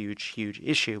that's a huge, huge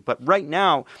issue. But right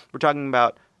now, we're talking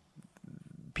about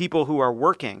people who are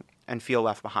working and feel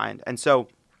left behind. And so,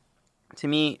 to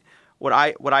me, what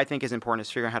I think is important is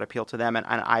figuring out how to appeal to them. And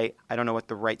I don't know what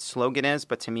the right slogan is,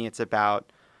 but to me, it's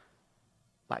about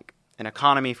like an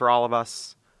economy for all of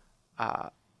us,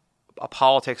 a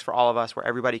politics for all of us where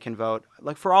everybody can vote,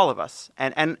 like for all of us.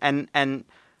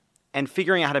 And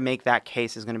figuring out how to make that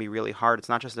case is going to be really hard. It's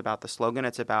not just about the slogan.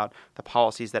 It's about the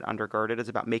policies that undergird it. It's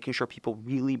about making sure people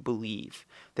really believe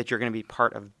that you're going to be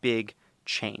part of big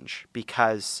change,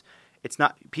 because it's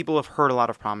not. People have heard a lot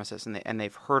of promises and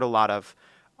they've heard a lot of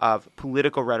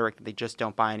political rhetoric that they just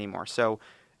don't buy anymore. So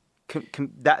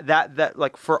that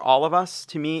like for all of us,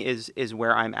 to me, is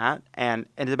where I'm at, and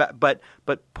it's about but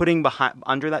putting behind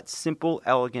under that simple,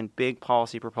 elegant, big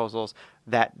policy proposals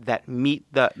that meet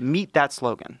that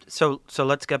slogan. So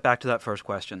let's get back to that first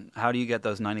question. How do you get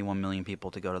those 91 million people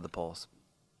to go to the polls?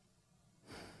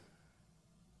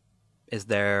 Is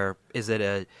it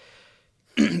a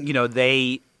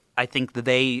I think that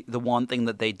the one thing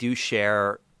that they do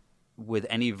share with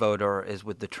any voter is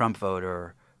with the Trump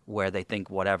voter, where they think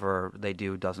whatever they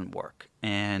do doesn't work.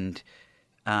 And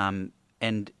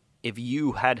if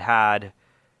you had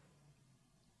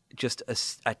just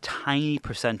a tiny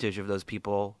percentage of those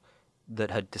people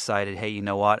that had decided, hey, you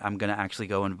know what, I'm going to actually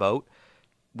go and vote,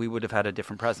 we would have had a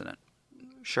different president.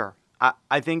 Sure.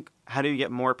 I think, how do you get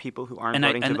more people who aren't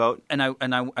voting to vote? And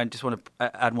I just want to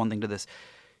add one thing to this.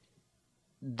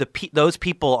 Those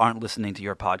people aren't listening to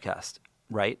your podcast,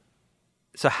 right?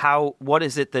 So what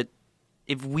is it that,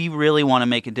 if we really want to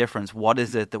make a difference, what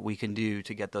is it that we can do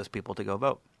to get those people to go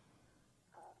vote?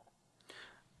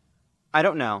 I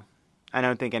don't know. I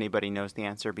don't think anybody knows the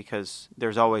answer, because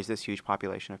there's always this huge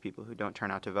population of people who don't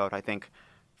turn out to vote. I think,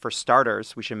 for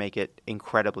starters, we should make it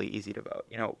incredibly easy to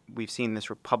vote. We've seen this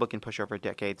Republican push over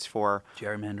decades for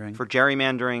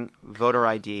gerrymandering, voter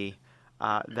ID,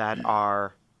 that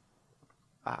are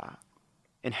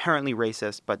inherently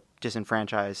racist but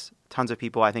disenfranchise tons of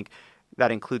people. I think that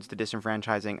includes the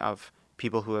disenfranchising of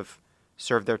people who have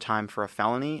served their time for a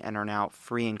felony and are now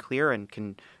free and clear and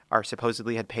have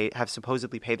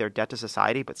supposedly paid their debt to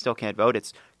society but still can't vote.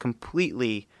 It's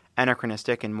completely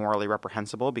anachronistic and morally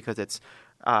reprehensible, because it's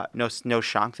no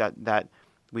shock that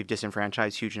we've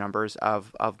disenfranchised huge numbers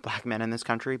of black men in this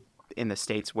country, in the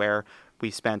states where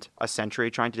we spent a century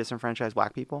trying to disenfranchise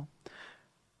black people.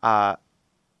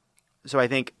 So I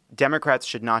think Democrats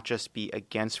should not just be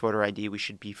against voter ID. We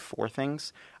should be for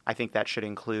things. I think that should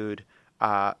include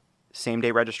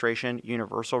same-day registration,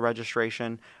 universal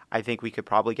registration. I think we could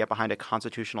probably get behind a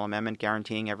constitutional amendment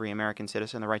guaranteeing every American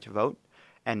citizen the right to vote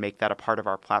and make that a part of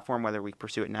our platform, whether we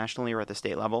pursue it nationally or at the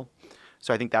state level.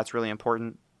 So I think that's really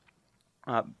important.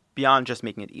 Beyond just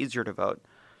making it easier to vote,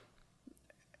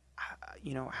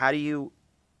 how do you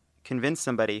convince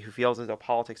somebody who feels as though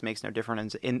politics makes no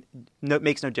difference in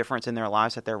their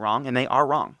lives that they're wrong? And they are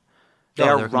wrong.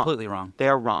 They're completely wrong. They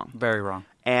are wrong. Very wrong.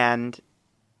 And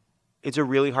it's a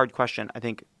really hard question. I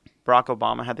think Barack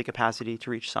Obama had the capacity to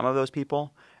reach some of those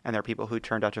people, and there are people who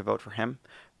turned out to vote for him.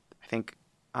 I think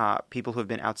people who have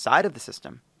been outside of the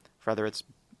system, whether it's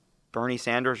Bernie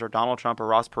Sanders or Donald Trump or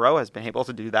Ross Perot, has been able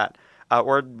to do that,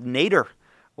 or Nader,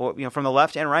 or from the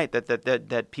left and right,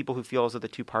 that people who feel as though the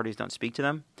two parties don't speak to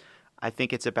them. I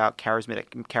think it's about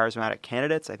charismatic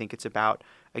candidates. I think it's about,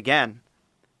 again,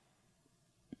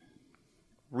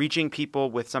 reaching people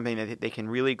with something that they can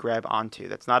really grab onto.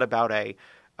 That's not about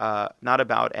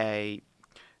a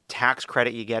tax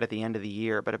credit you get at the end of the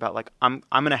year, but about, like, I'm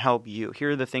going to help you.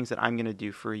 Here are the things that I'm going to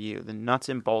do for you. The nuts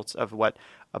and bolts of what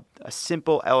a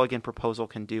simple, elegant proposal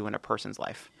can do in a person's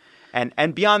life.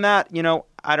 And beyond that,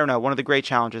 I don't know. One of the great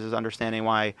challenges is understanding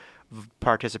why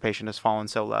participation has fallen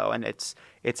so low, and it's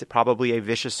probably a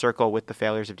vicious circle with the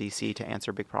failures of DC to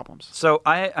answer big problems. So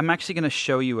I'm actually going to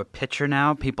show you a picture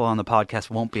now. People on the podcast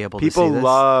won't be able to see this. People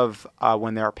love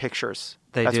when there are pictures.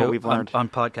 That's do what we've learned on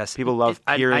podcasts. People love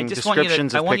hearing descriptions of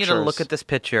pictures. I want you to look at this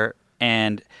picture,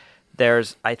 and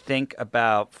there's, I think,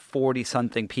 about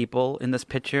 40-something people in this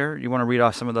picture. You want to read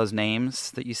off some of those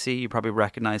names that you see? You probably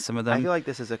recognize some of them. I feel like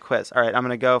this is a quiz. All right, I'm going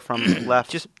to go from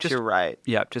left to right.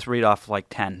 Yeah, just read off like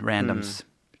 10 randoms.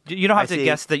 You don't have to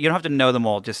guess that. You don't have to know them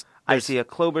all. I see a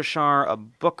Klobuchar, a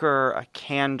Booker, a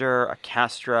Kander, a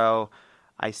Castro.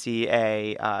 I see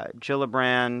a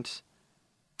Gillibrand.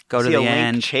 Go to the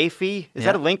end. Link Chafee. Is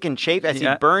that a Lincoln Chafee? I see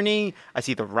Bernie. I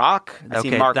see The Rock. I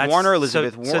see Mark Warner.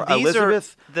 Elizabeth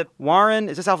Warren.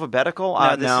 Is this alphabetical?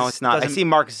 No, it's not. I see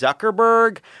Mark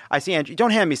Zuckerberg. I see Andrew.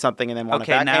 Don't hand me something and then want it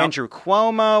back. Andrew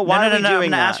Cuomo. Why are we doing that? I'm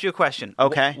going to ask you a question.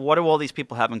 Okay. What do all these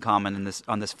people have in common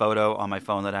on this photo on my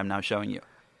phone that I'm now showing you?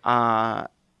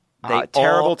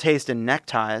 Terrible taste in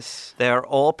neckties. They're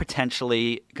all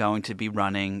potentially going to be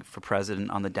running for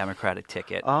president on the Democratic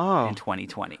ticket in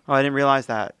 2020. Oh, I didn't realize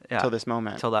that until this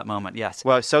moment. Until that moment, yes.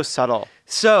 Well, it's so subtle.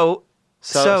 So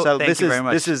thank you very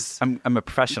much. I'm a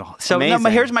professional. So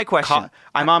amazing. here's my question.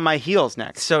 I'm on my heels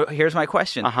next. So here's my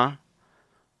question.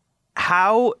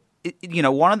 how,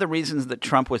 one of the reasons that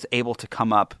Trump was able to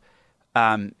come up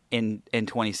in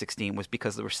 2016 was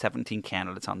because there were 17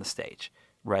 candidates on the stage,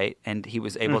 right? And he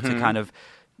was able to kind of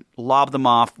lob them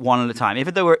off one at a time.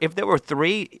 If there were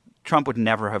three, Trump would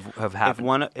never have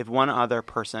happened. If one other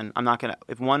person on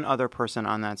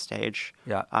that stage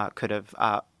could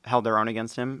have held their own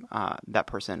against him, that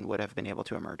person would have been able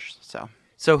to emerge.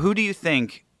 So who do you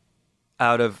think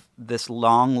out of this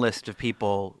long list of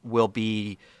people will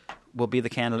be the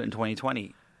candidate in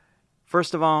 2020?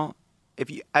 First of all,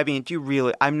 do you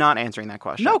really? I'm not answering that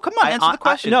question. No, come on, answer the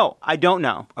question. No, I don't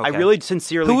know. Okay. I really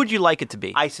sincerely. Who would you like it to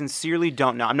be? I sincerely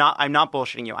don't know. I'm not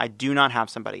bullshitting you. I do not have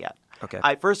somebody yet. Okay.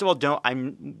 First of all,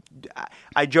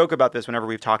 I joke about this whenever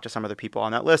we've talked to some of the people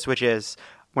on that list, which is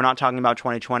we're not talking about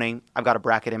 2020. I've got a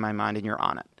bracket in my mind, and you're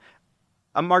on it.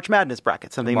 A March Madness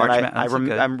bracket, something that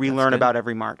I relearn about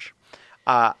every March.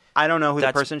 I don't know who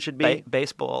the person should be.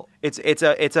 Baseball.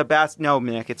 No,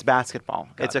 Nick, it's basketball.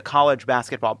 It's a college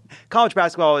basketball. College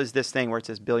basketball is this thing where it's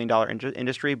this billion-dollar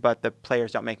industry, but the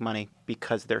players don't make money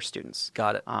because they're students.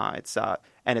 Got it.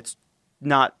 It's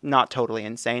not totally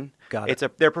insane. Got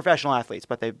it. They're professional athletes,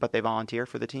 but they volunteer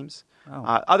for the teams. Oh.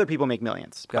 Other people make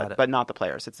millions, Got it. But not the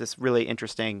players. It's this really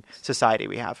interesting society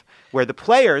we have where the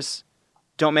players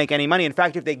don't make any money. In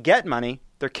fact, if they get money,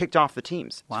 they're kicked off the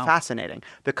teams. Wow. It's fascinating.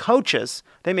 The coaches,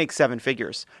 they make 7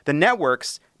 figures. The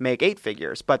networks make 8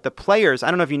 figures. But the players, I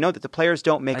don't know if you know that the players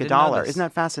don't make $1. Isn't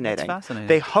that fascinating? It's fascinating.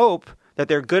 They hope that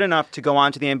they're good enough to go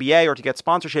on to the NBA or to get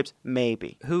sponsorships.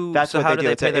 Maybe. How do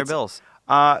they pay their bills?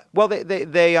 Well,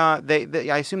 they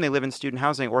I assume they live in student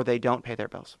housing or they don't pay their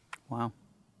bills. Wow.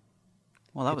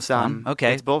 Well, that was fun.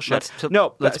 Okay. It's bullshit. Let's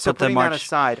put putting that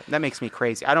aside, that makes me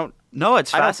crazy. No,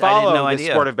 it's fascinating. I don't follow no the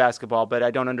idea. sport of basketball, but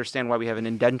I don't understand why we have an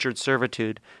indentured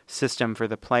servitude system for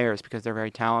the players because they're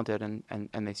very talented and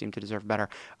they seem to deserve better.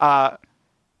 I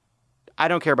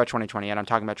don't care about 2020 yet. I'm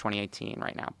talking about 2018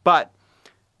 right now. But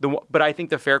I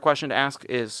think the fair question to ask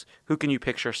is who can you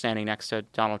picture standing next to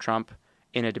Donald Trump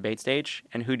in a debate stage,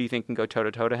 and who do you think can go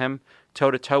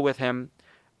toe-to-toe with him?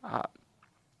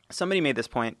 Somebody made this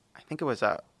point. I think it was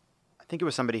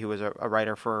somebody who was a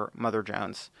writer for Mother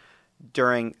Jones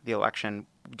during the election,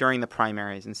 during the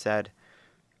primaries, and said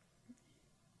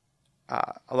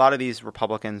a lot of these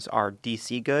Republicans are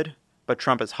DC good, but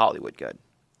Trump is Hollywood good.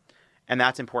 And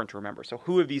that's important to remember. So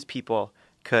who of these people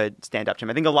could stand up to him?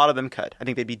 I think a lot of them could. I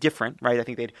think they'd be different, right? I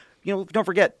think they'd, don't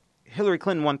forget, Hillary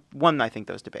Clinton won, I think,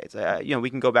 those debates. We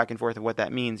can go back and forth of what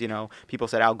that means. People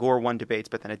said Al Gore won debates,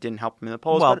 but then it didn't help him in the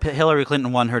polls. Well, Hillary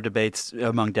Clinton won her debates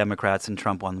among Democrats, and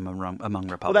Trump won them among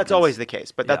Republicans. Well, that's always the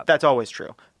case, but that's always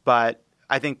true. But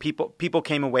I think people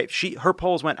came away. Her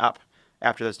polls went up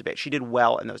after those debates. She did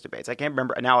well in those debates. I can't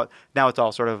remember now. It's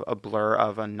all sort of a blur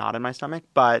of a knot in my stomach.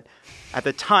 But at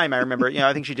the time, I remember.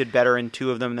 I think she did better in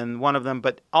 2 of them than one of them.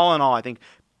 But all in all, I think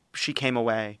she came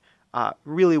away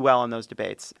really well in those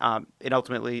debates. It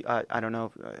ultimately, I don't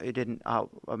know, it didn't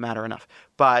matter enough,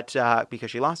 but because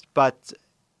she lost. But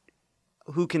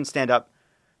who can stand up?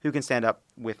 Who can stand up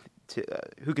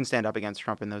against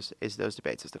Trump in those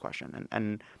debates is the question.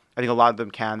 And I think a lot of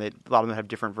them can. A lot of them have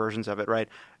different versions of it, right?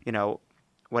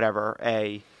 Whatever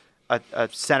a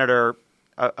senator,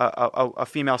 a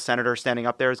female senator standing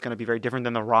up there is going to be very different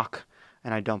than The Rock.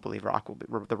 And I don't believe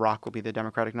The Rock will be the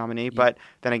Democratic nominee. But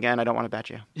then again, I don't want to bet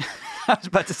you. I was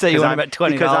about to say you want to bet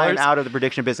 $20. Because I'm out of the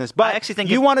prediction business. But I actually think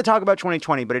you want to talk about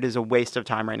 2020, but it is a waste of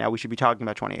time right now. We should be talking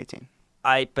about 2018.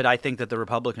 But I think that the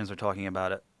Republicans are talking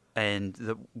about it. And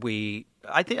I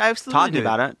absolutely talking do.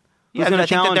 about it. Yeah, I think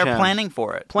that they're planning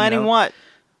for it. Planning what?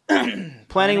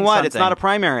 Planning what? Something. It's not a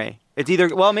primary. It's either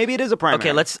maybe it is a primary.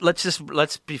 Okay, let's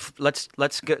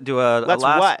do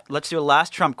a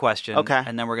last Trump question. Okay,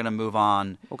 and then we're gonna move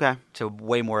on. Okay. To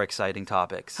way more exciting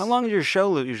topics. How long does your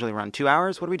show usually run? 2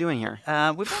 hours? What are we doing here?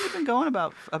 We've only been going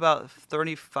about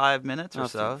 35 minutes or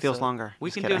so. It feels longer.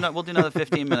 We'll do another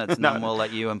 15 minutes, and then we'll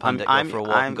let you and Pundit go for a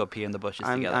walk and go pee in the bushes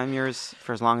together. I'm yours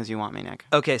for as long as you want me, Nick.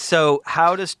 Okay, so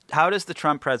how does the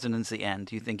Trump presidency end?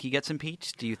 Do you think he gets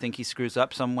impeached? Do you think he screws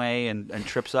up some way and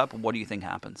trips up? What do you think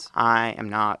happens? I am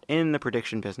not in the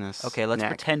prediction business. Okay, let's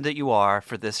pretend that you are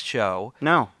for this show.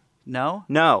 No.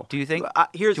 Do you think? I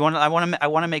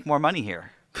want to make more money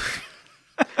here.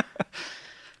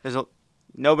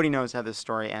 Nobody knows how this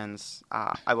story ends.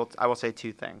 I will say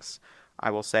 2 things.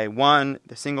 I will say, 1,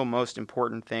 the single most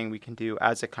important thing we can do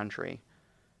as a country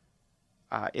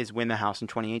is win the House in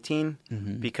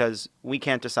 2018, because we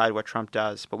can't decide what Trump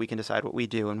does, but we can decide what we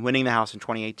do. And winning the House in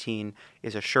 2018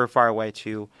 is a surefire way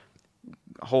to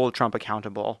hold Trump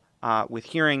accountable with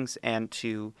hearings and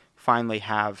to finally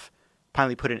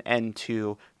put an end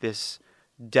to this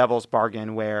devil's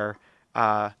bargain where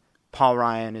Paul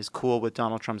Ryan is cool with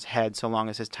Donald Trump's head so long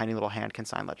as his tiny little hand can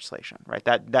sign legislation, right?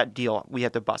 That deal, we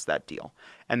have to bust that deal.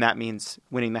 And that means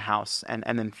winning the House, and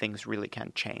then things really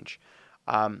can change.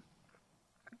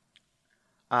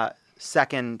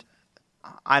 Second,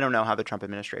 I don't know how the Trump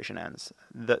administration ends.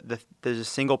 There's a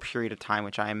single period of time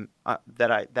which that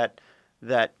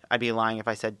I'd be lying if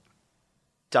I said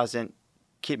doesn't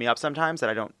keep me up sometimes, that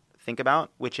I don't think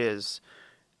about, which is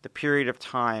the period of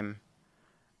time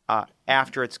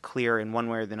after it's clear in one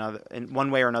way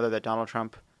or another that Donald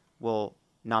Trump will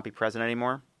not be president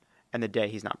anymore, and the day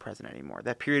he's not president anymore.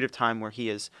 That period of time where he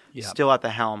is still at the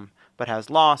helm but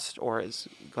has lost or is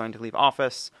going to leave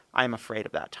office, I am afraid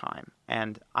of that time.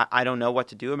 And I don't know what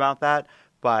to do about that,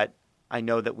 but I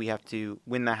know that we have to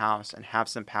win the House and have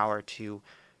some power to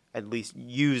at least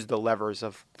use the levers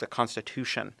of the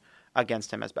Constitution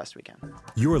against him as best we can.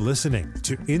 You're listening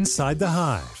to Inside the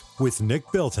Hive with Nick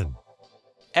Bilton.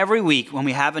 Every week when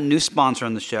we have a new sponsor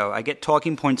on the show, I get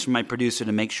talking points from my producer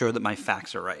to make sure that my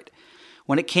facts are right.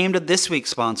 When it came to this week's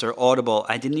sponsor, Audible,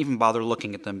 I didn't even bother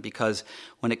looking at them because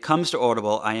when it comes to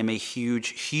Audible, I am a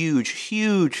huge, huge,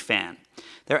 huge fan.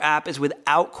 Their app is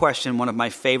without question one of my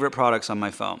favorite products on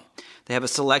my phone. They have a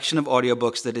selection of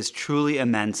audiobooks that is truly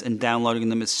immense, and downloading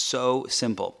them is so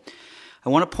simple. I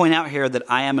want to point out here that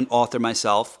I am an author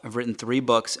myself. I've written 3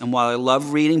 books, and while I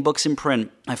love reading books in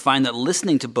print, I find that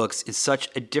listening to books is such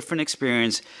a different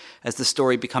experience as the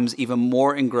story becomes even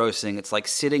more engrossing. It's like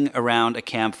sitting around a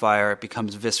campfire. It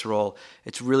becomes visceral.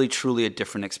 It's really, truly a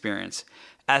different experience.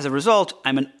 As a result,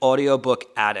 I'm an audiobook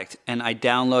addict, and I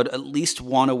download at least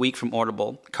one a week from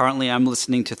Audible. Currently, I'm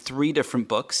listening to 3 different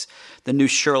books. The new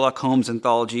Sherlock Holmes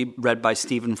anthology, read by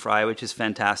Stephen Fry, which is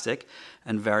fantastic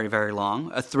and very, very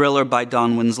long. A thriller by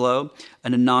Don Winslow,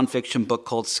 and a nonfiction book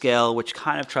called Scale, which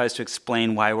kind of tries to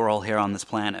explain why we're all here on this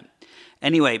planet.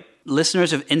 Anyway,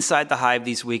 listeners of Inside the Hive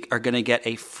this week are going to get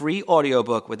a free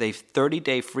audiobook with a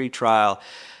 30-day free trial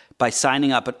by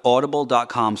signing up at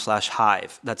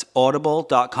audible.com/hive. That's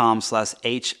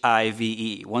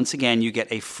audible.com/HIVE. Once again, you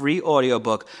get a free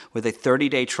audiobook with a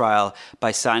 30-day trial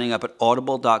by signing up at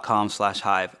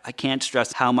audible.com/hive. I can't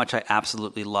stress how much I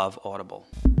absolutely love Audible.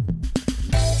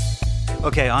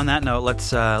 Okay, on that note,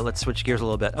 let's switch gears a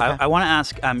little bit. Okay. I want to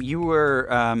ask, you were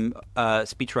a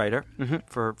speechwriter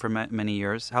for many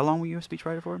years. How long were you a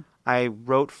speechwriter for? I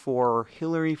wrote for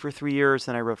Hillary for 3 years,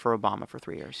 then I wrote for Obama for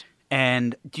 3 years.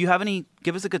 And do you have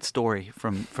give us a good story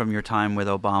from your time with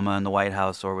Obama in the White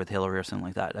House or with Hillary or something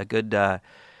like that. A good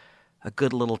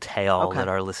little tale that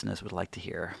our listeners would like to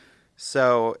hear.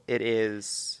 So it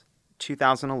is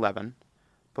 2011,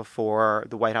 before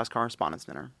the White House Correspondents'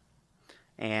 Dinner.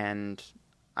 And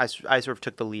I sort of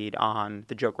took the lead on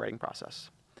the joke writing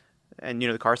process. And,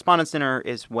 the Correspondents' Dinner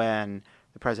is when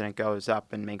the president goes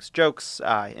up and makes jokes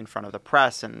in front of the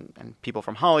press and people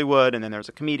from Hollywood, and then there's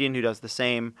a comedian who does the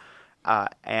same.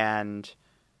 And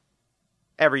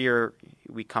every year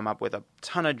we come up with a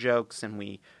ton of jokes, and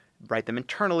we write them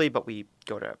internally, but we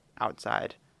go to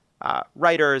outside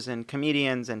writers and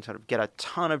comedians and sort of get a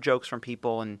ton of jokes from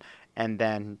people and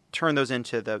then turn those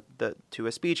into to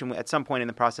a speech. And at some point in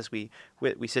the process, we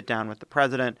sit down with the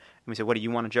president and we say, what do you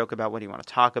want to joke about? What do you want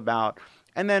to talk about?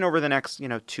 And then over the next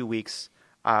 2 weeks,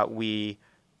 we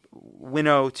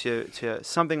winnow to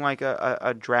something like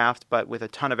a draft, but with a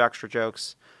ton of extra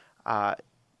jokes.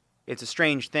 It's a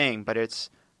strange thing, but it's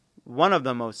one of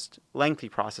the most lengthy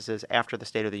processes after the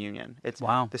State of the Union.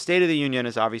 Wow. The State of the Union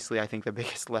is obviously, I think, the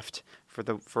biggest lift for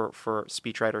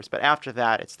speechwriters. But after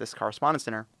that, it's this Correspondents'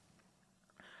 Dinner.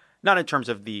 Not in terms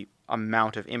of the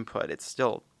amount of input. It's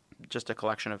still just a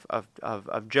collection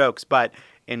of jokes. But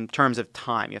in terms of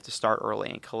time, you have to start early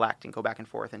and collect and go back and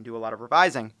forth and do a lot of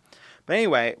revising. But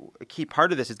anyway, a key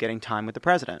part of this is getting time with the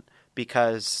president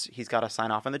because he's got to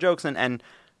sign off on the jokes. And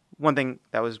one thing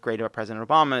that was great about President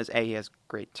Obama is A, he has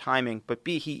great timing, but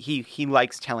B, he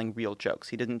likes telling real jokes.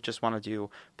 He didn't just want to do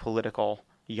political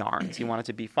yarns. He wanted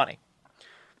to be funny.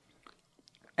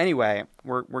 Anyway,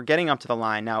 we're getting up to the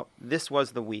line. Now, this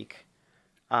was the week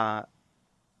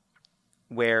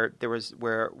where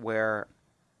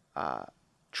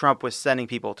Trump was sending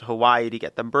people to Hawaii to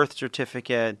get the birth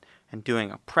certificate and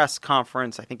doing a press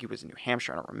conference. I think he was in New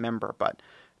Hampshire. I don't remember, but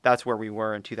that's where we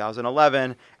were in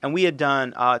 2011. And we had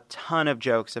done a ton of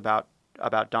jokes about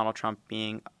Donald Trump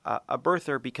being a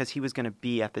birther because he was going to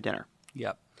be at the dinner.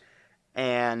 Yep.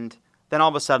 And then all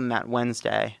of a sudden that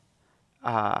Wednesday,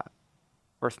 or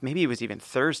maybe it was even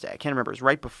Thursday, I can't remember, it was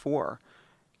right before,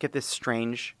 get this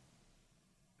strange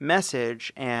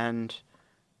message and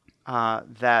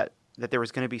that there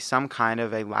was going to be some kind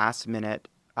of a last-minute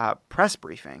press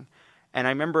briefing. And I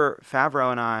remember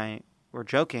Favreau and I were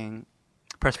joking.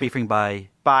 Press briefing by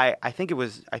I think it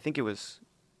was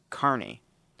Carney,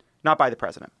 not by the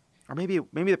president. Or maybe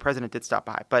the president did stop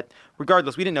by. But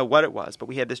regardless, we didn't know what it was. But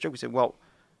we had this joke. We said, well,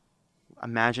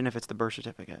 imagine if it's the birth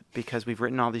certificate, because we've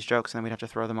written all these jokes and then we'd have to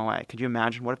throw them away. Could you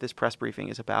imagine what if this press briefing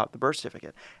is about the birth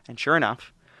certificate? And sure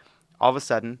enough, all of a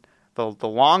sudden, the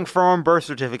long-form birth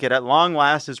certificate at long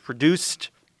last is produced,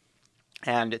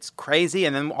 and it's crazy.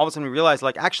 And then all of a sudden we realize,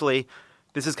 like, actually,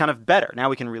 this is kind of better. Now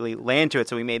we can really lay into it.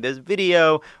 So we made this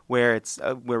video where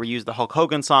where we used the Hulk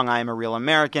Hogan song, I Am a Real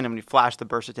American, and we flashed the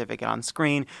birth certificate on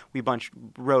screen. We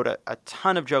wrote a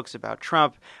ton of jokes about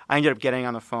Trump. I ended up getting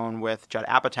on the phone with Judd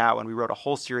Apatow, and we wrote a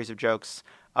whole series of jokes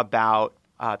about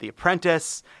The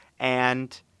Apprentice.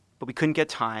 But we couldn't get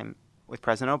time with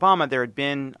President Obama. There had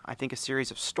been, I think, a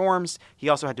series of storms. He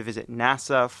also had to visit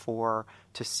NASA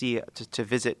to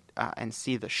visit and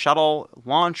see the shuttle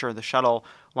launch, or the shuttle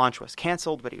launch was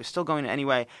canceled, but he was still going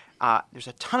anyway. There's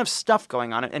a ton of stuff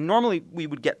going on, and normally we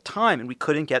would get time, and we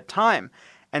couldn't get time.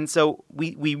 And so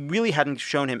we really hadn't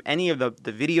shown him any of the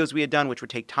videos we had done, which would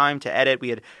take time to edit.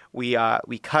 We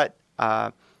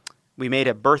made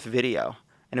a birth video,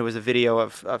 and it was a video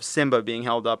of Simba being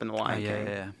held up in the Lion King.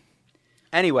 Yeah.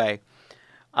 Anyway,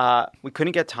 we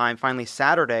couldn't get time. Finally,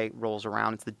 Saturday rolls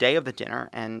around. It's the day of the dinner,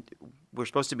 and we're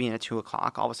supposed to be in at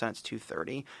 2:00. All of a sudden, it's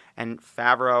 2:30, and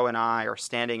Favreau and I are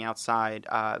standing outside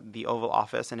the Oval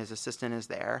Office, and his assistant is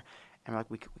there, and we're like,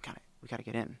 we gotta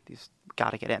get in. We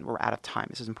gotta get in. We're out of time.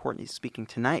 This is important. He's speaking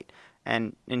tonight,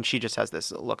 and she just has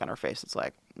this look on her face. It's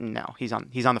like, no, he's on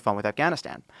the phone with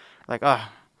Afghanistan. Like,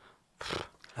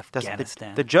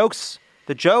 Afghanistan. The jokes.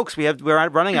 We're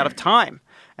running out of time.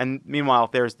 And meanwhile,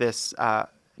 there's this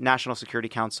National Security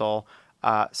Council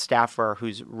staffer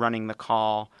who's running the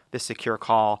call, this secure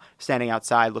call, standing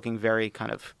outside looking very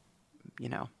kind of,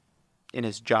 in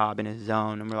his job, in his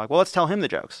zone. And we're like, well, let's tell him the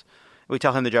jokes. We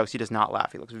tell him the jokes. He does not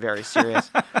laugh. He looks very serious.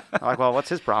 I'm like, well, what's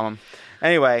his problem?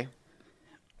 Anyway,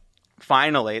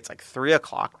 finally, it's like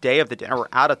 3:00, day of the dinner. We're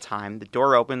out of time. The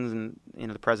door opens, and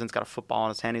the president's got a football in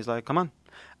his hand. He's like, come on.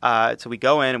 So we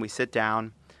go in and we sit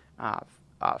down.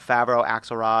 Favreau,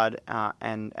 Axelrod,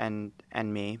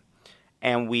 and me,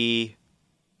 and we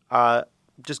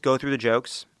just go through the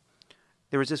jokes.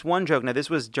 There was this one joke. Now, this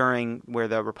was during where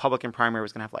the Republican primary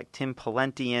was going to have like Tim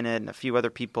Pawlenty in it and a few other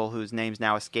people whose names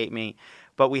now escape me.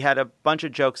 But we had a bunch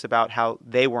of jokes about how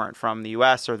they weren't from the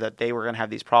U.S. or that they were going to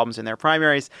have these problems in their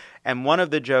primaries. And one of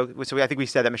the jokes, so I think we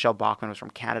said that Michelle Bachmann was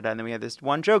from Canada. And then we had this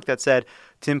one joke that said,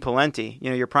 Tim Pawlenty,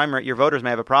 your voters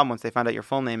may have a problem once they find out your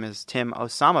full name is Tim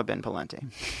Osama bin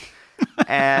Pawlenty.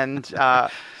 And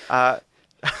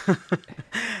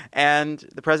and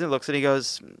the president looks at it, he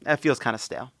goes, that feels kind of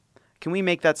stale. Can we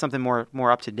make that something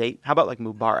more up to date? How about like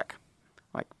Mubarak?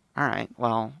 Like, all right,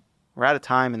 well, we're out of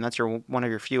time, and that's one of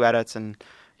your few edits, and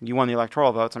you won the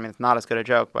electoral votes. I mean, it's not as good a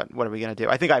joke, but what are we going to do?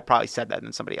 I think I probably said that, and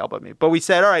then somebody elbowed me. But we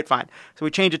said, all right, fine. So we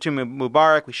changed it to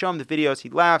Mubarak. We show him the videos. He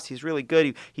laughs. He's really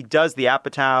good. He does the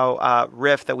Apatow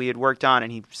riff that we had worked on,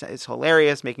 and it's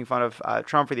hilarious, making fun of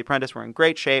Trump for The Apprentice. We're in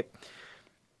great shape.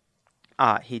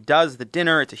 He does the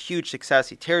dinner. It's a huge success.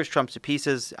 He tears Trump to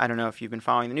pieces. I don't know if you've been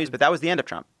following the news, but that was the end of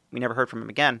Trump. We never heard from him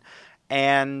again.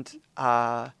 And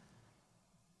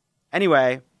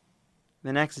anyway,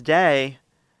 the next day,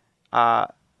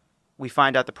 we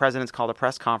find out the president's called a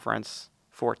press conference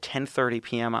for 10:30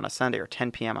 p.m. on a Sunday or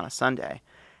 10 p.m. on a Sunday.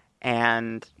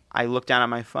 And I look down at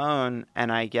my phone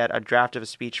and I get a draft of a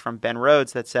speech from Ben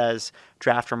Rhodes that says,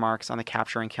 draft remarks on the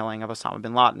capture and killing of Osama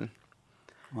bin Laden.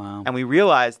 Wow. And we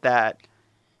realized that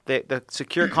the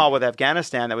secure call with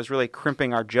Afghanistan that was really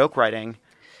crimping our joke writing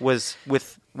was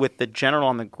with the general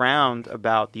on the ground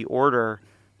about the order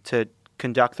to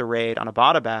conduct the raid on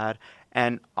Abbottabad.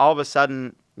 And all of a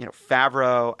sudden,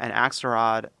 Favreau and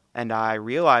Axelrod and I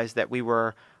realized that we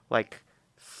were like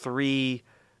three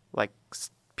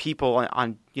people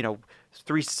on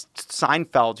three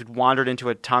Seinfelds who'd wandered into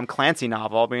a Tom Clancy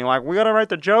novel being like, we got to write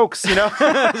the jokes, It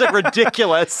was like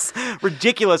ridiculous.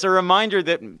 A reminder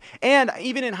that, and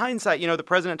even in hindsight, the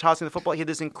president tossing the football, he had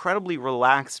this incredibly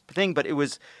relaxed thing, but it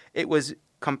was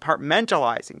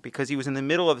compartmentalizing because he was in the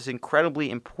middle of this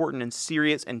incredibly important and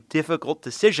serious and difficult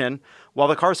decision while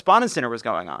the Correspondents' Dinner was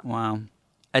going on. Wow.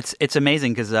 It's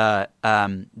amazing because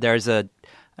there's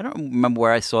I don't remember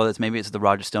where I saw this. Maybe it's the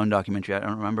Roger Stone documentary. I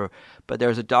don't remember. But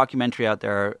there's a documentary out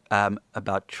there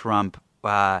about Trump,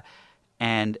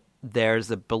 and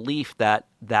there's a belief that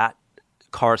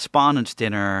Correspondents'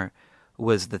 Dinner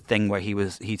was the thing where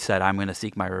he said, I'm going to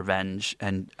seek my revenge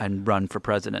and run for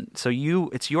president. So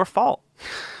it's your fault.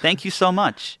 Thank you so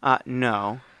much.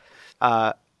 No.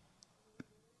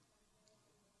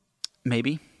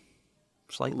 maybe.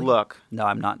 Slightly. Look. No,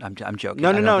 I'm not. I'm joking.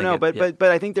 No. But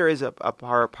I think there is a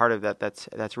part of that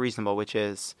that's reasonable, which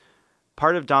is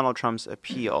part of Donald Trump's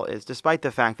appeal is, despite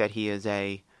the fact that he is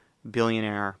a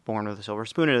billionaire born with a silver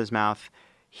spoon in his mouth,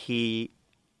 he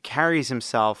carries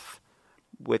himself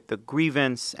with the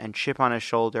grievance and chip on his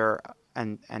shoulder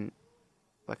and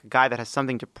like a guy that has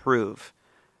something to prove,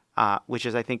 which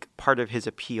is, I think, part of his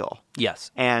appeal.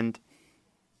 Yes. And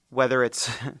whether it's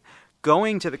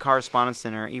going to the Correspondents'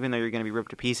 Dinner, even though you're going to be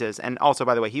ripped to pieces, and also,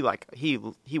 by the way, he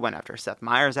went after Seth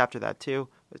Meyers after that too.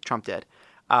 Trump did,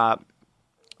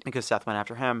 because Seth went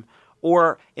after him.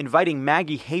 Or inviting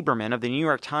Maggie Haberman of the New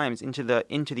York Times into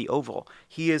the Oval.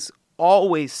 He is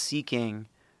always seeking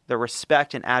the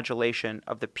respect and adulation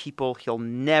of the people he'll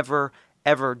never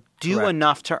ever do Correct.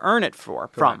 enough to earn it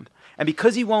from. And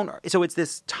because he won't, so it's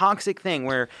this toxic thing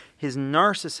where his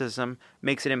narcissism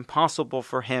makes it impossible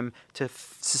for him to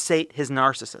sate his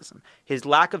narcissism. His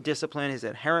lack of discipline, his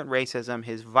inherent racism,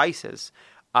 his vices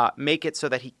make it so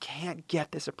that he can't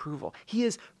get this approval. He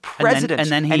is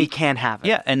president, and he can't have it.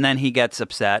 Yeah, and then he gets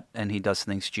upset and he does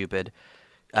something stupid.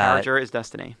 Character is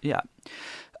destiny. Yeah.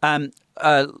 One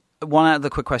other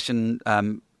quick question.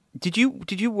 Did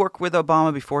you work with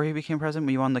Obama before he became president?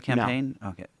 Were you on the campaign? No.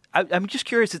 Okay. I'm just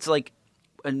curious. It's like,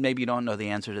 and maybe you don't know the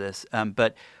answer to this,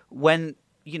 but when,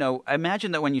 I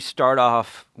imagine that when you start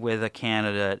off with a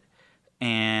candidate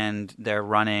and they're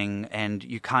running and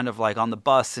you kind of like on the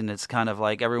bus and it's kind of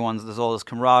like there's all this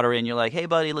camaraderie and you're like, hey,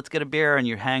 buddy, let's get a beer, and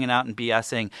you're hanging out and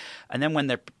BSing. And then when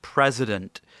they're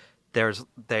president,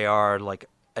 they are like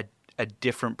a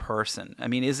different person. I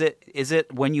mean, is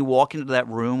it when you walk into that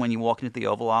room, when you walk into the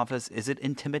Oval Office, is it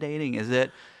intimidating? Is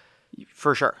it?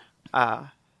 For sure.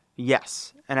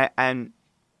 Yes. And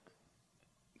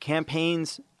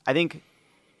campaigns, I think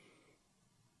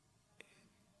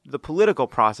the political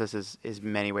process is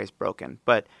in many ways broken,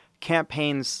 but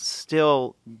campaigns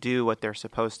still do what they're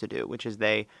supposed to do, which is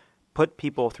they put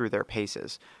people through their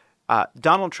paces.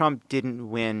 Donald Trump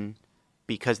didn't win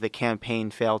because the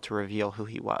campaign failed to reveal who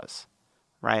he was,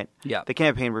 right? Yeah. The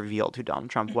campaign revealed who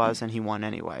Donald Trump was, and he won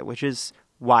anyway, which is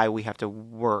why we have to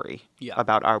worry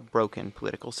about our broken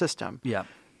political system. Yeah.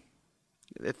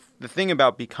 The thing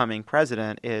about becoming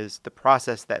president is the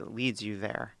process that leads you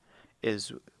there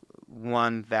is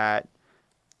one that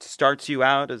starts you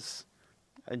out as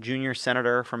a junior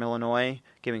senator from Illinois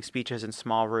giving speeches in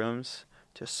small rooms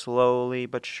to slowly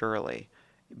but surely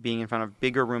being in front of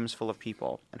bigger rooms full of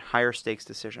people and higher stakes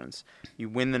decisions. You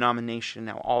win the nomination.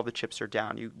 Now all the chips are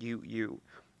down.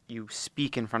 You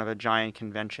speak in front of a giant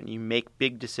convention. You make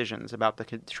big decisions about the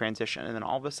transition. And then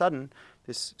all of a sudden,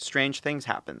 this strange thing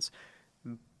happens.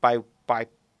 By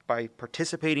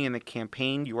participating in the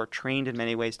campaign, you are trained in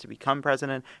many ways to become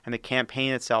president, and the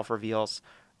campaign itself reveals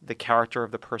the character of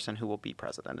the person who will be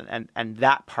president. And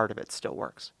that part of it still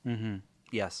works. Mm-hmm.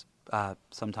 Yes,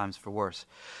 sometimes for worse.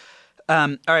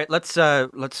 All right, let's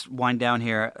wind down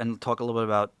here and talk a little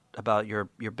bit about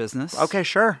your business. Okay,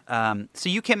 sure. So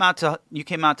you came out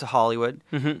to Hollywood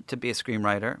to be a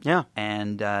screenwriter. Yeah.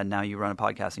 And now you run a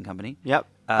podcasting company. Yep.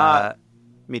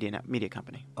 Media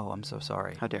company. Oh, I'm so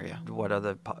sorry. How dare you? What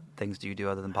other things do you do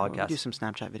other than podcasts? We do some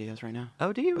Snapchat videos right now.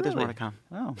 Oh, do you? But really? There's more to come.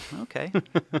 Oh, okay.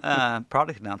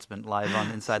 Product announcement live on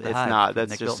Inside the Hive. It's not.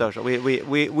 That's just social.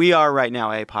 We are right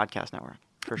now a podcast network.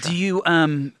 For sure. Do you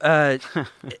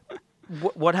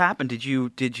what happened? Do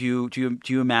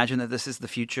you imagine that this is the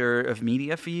future of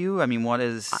media for you? I mean, what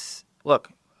is? Look,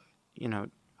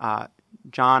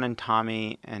 John and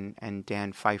Tommy and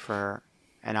Dan Pfeiffer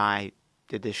and I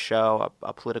did this show,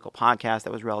 a political podcast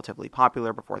that was relatively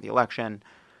popular before the election.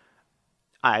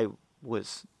 I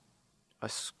was a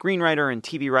screenwriter and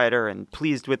TV writer and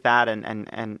pleased with that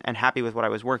and happy with what I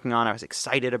was working on. I was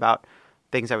excited about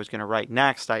things I was going to write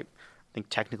next. I think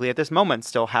technically at this moment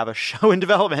still have a show in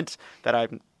development that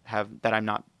I'm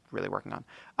not really working on.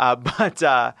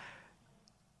 But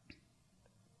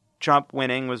Trump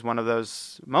winning was one of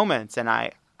those moments, and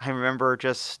I remember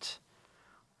just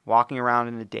walking around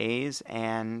in the days,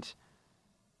 and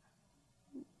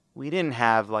we didn't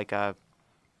have like a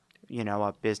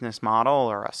business model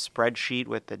or a spreadsheet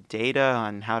with the data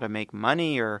on how to make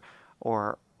money or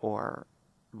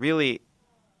really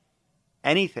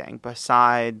anything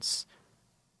besides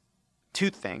two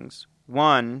things.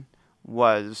 One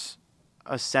was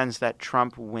a sense that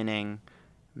Trump winning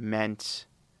meant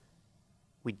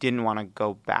we didn't want to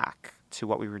go back to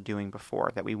what we were doing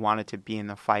before, that we wanted to be in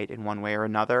the fight in one way or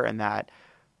another, and that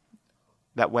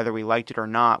whether we liked it or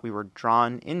not, we were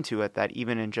drawn into it, that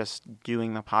even in just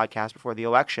doing the podcast before the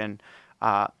election,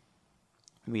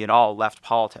 we had all left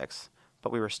politics,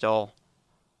 but we were still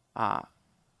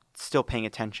still paying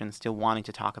attention, still wanting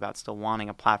to talk about, still wanting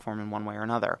a platform in one way or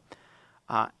another.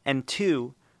 And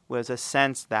two was a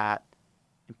sense that,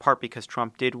 in part because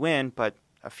Trump did win, but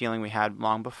a feeling we had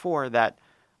long before, that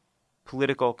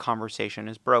political conversation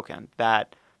is broken,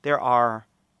 that there are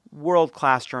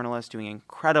world-class journalists doing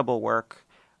incredible work,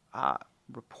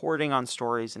 reporting on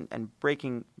stories and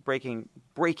breaking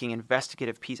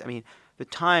investigative pieces. I mean, the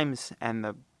Times and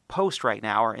the Post right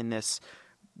now are in this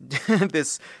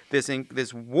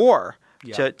this war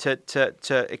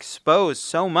to expose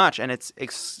so much, and it's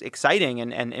exciting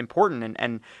and important.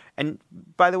 And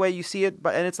by the way, you see it,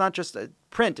 and it's not just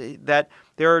print, that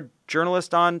there are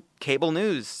journalists on cable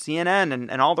news, CNN,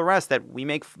 and all the rest, that we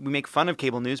make fun of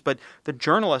cable news, but the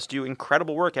journalists do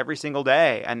incredible work every single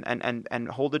day and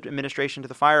hold the administration to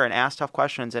the fire and ask tough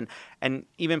questions, and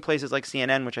even places like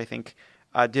CNN, which I think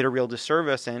did a real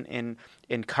disservice in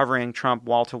covering Trump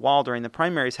wall to wall during the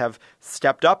primaries, have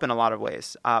stepped up in a lot of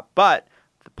ways. But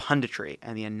the punditry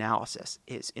and the analysis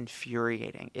is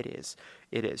infuriating. It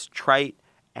is trite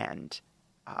and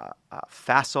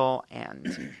facile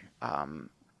and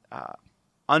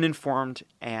uninformed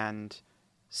and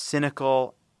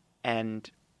cynical, and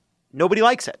nobody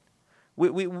likes it.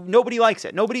 Nobody likes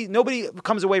it. Nobody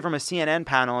comes away from a CNN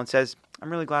panel and says, "I'm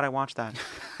really glad I watched that.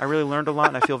 I really learned a lot,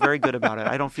 and I feel very good about it.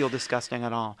 I don't feel disgusting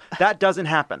at all." That doesn't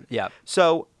happen. Yeah.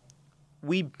 So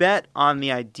we bet on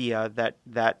the idea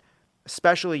that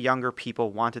especially younger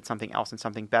people wanted something else and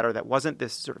something better that wasn't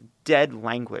this sort of dead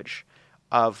language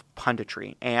of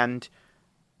punditry. And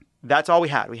that's all we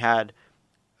had. We had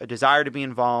a desire to be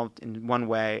involved in one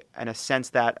way and a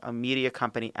sense that a media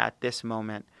company at this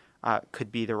moment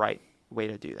could be the right way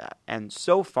to do that. And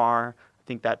so far, I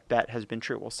think that bet has been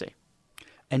true. We'll see.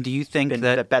 And do you think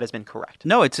that bet has been correct?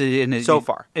 No, so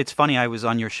far. It's funny. I was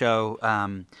on your show,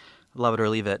 Love It or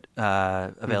Leave It,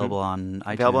 available on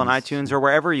iTunes. Available on iTunes or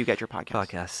wherever you get your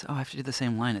podcasts. Oh, I have to do the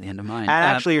same line at the end of mine. And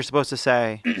actually, you're supposed to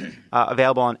say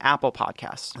available on Apple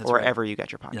Podcasts or wherever you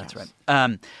get your podcasts. That's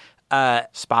right.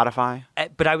 Spotify.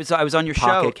 But I was on your show.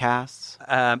 Pocket Casts.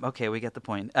 Okay, we get the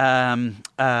point. I'm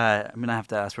gonna have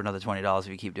to ask for another $20 if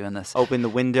you keep doing this. Open the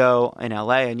window in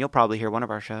LA, and you'll probably hear one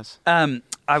of our shows.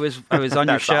 I was on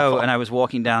your show, awful. and I was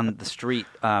walking down the street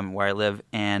where I live,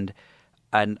 and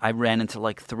I ran into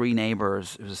like 3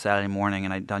 neighbors. It was a Saturday morning,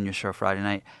 and I'd done your show Friday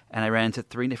night, and I ran into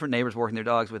 3 different neighbors walking their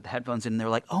dogs with headphones in, and they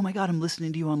were like, "Oh my God, I'm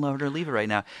listening to you on Love It or Leave It right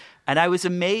now." And I was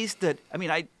amazed that, I mean,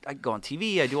 I go on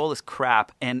TV, I do all this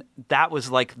crap, and that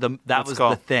was like the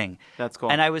thing. That's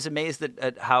cool. And I was amazed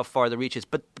at how far the reach is.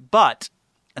 But,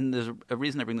 and there's a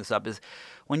reason I bring this up, is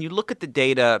when you look at the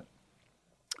data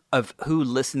of who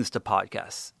listens to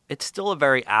podcasts, it's still a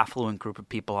very affluent group of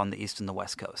people on the East and the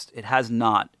West Coast. It has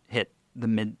not hit the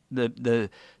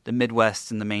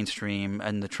Midwest and the mainstream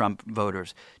and the Trump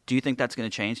voters. Do you think that's going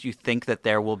to change? Do you think that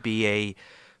there will be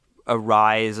a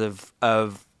rise of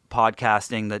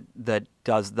podcasting that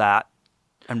does that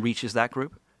and reaches that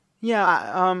group?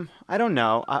 Yeah, I don't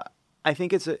know. I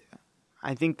think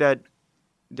that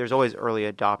there's always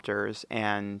early adopters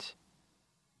and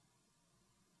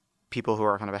people who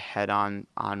are kind of ahead on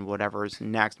whatever's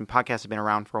next. And podcasts have been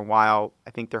around for a while.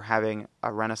 I think they're having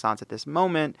a renaissance at this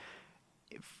moment,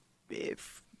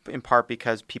 if in part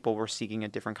because people were seeking a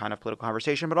different kind of political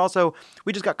conversation, but also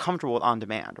we just got comfortable with on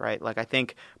demand, right? Like I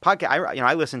think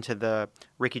I listened to the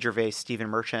Ricky Gervais, Stephen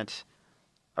Merchant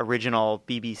original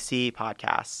BBC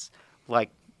podcasts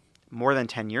like more than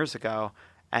 10 years ago,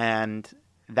 and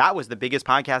that was the biggest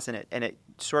podcast in it, and it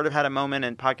sort of had a moment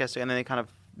in podcasting, and then they kind of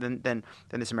then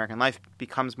This American Life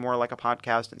becomes more like a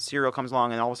podcast, and Serial comes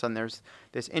along, and all of a sudden there's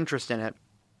this interest in it.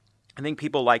 I think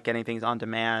people like getting things on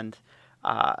demand.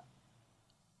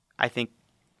 I think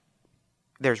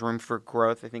there's room for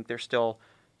growth. I think there's still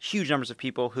huge numbers of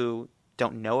people who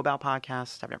don't know about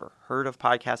podcasts. I've never heard of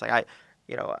podcasts. Like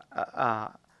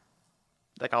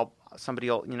somebody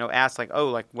will ask like, "Oh,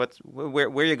 like where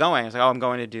are you going?" It's like, "Oh, I'm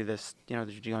going to do this. You're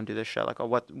going to do this show." Like, "Oh,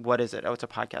 what is it?" "Oh, it's a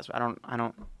podcast." I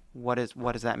don't. What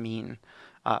does that mean?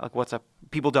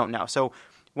 People don't know. So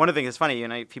one of the things that's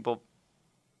funny, people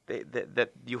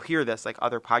that you hear this, like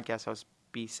other podcast hosts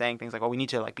be saying things like, "Well, we need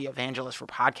to like be evangelists for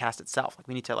podcast itself. Like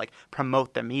we need to like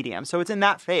promote the medium." So it's in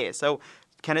that phase. So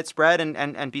can it spread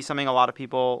and be something a lot of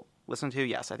people listen to?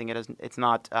 Yes, I think it is. It's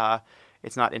not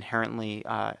inherently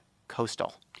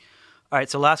coastal. All right,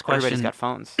 so last question. Everybody's got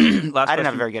phones. I didn't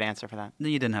have a very good answer for that. No,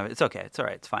 you didn't have it. It's okay. It's all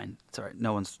right. It's fine. It's all right.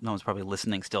 No one's probably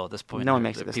listening still at this point. No one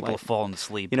makes it this People late. have fallen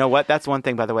asleep. You know what? That's one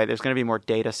thing, by the way. There's going to be more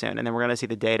data soon, and then we're going to see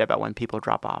the data about when people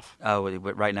drop off. Oh,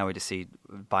 right now we just see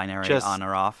binary on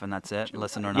or off, and that's it.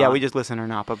 Listen or not. Yeah, we just listen or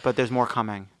not, but there's more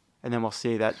coming. And then we'll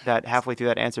see that halfway through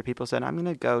that answer, people said, I'm going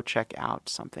to go check out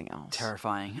something else.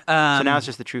 Terrifying. So now it's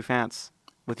just the true fans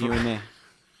with you and me.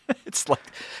 It's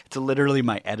literally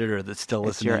my editor that's still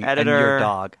It's listening. your editor and your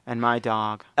dog. and my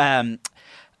dog. That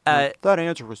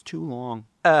answer was too long.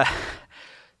 I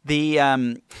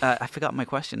forgot my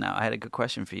question now. I had a good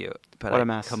question for you, but What a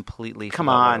mess. Completely Come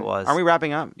forgot on. what it was. Are we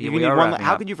wrapping up? Yeah, we are wrapping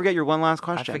How up. could you forget your one last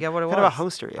question? I forget what it What kind of a was.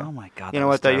 host are you? Oh my God. You know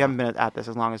what, though? You haven't been at this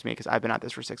as long as me because I've been at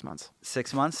this for 6 months.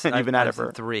 6 months? You've been at it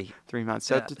for 3. 3 months.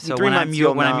 So 3 when months,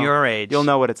 I'm your age, you'll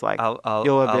know what it's like. I'll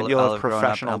you'll have grown up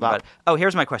professionaled up. Oh,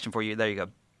 here's my question for you. There you go.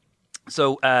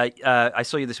 So I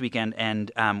saw you this weekend,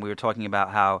 and we were talking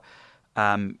about how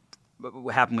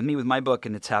what happened with me with my book,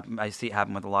 and I see it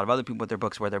happen with a lot of other people with their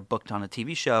books, where they're booked on a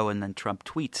TV show, and then Trump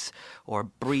tweets or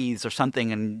breathes or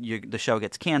something, and the show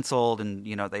gets canceled, and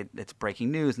it's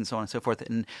breaking news, and so on and so forth.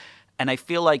 And I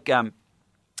feel like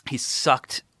he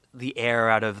sucked the air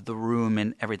out of the room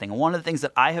and everything. And one of the things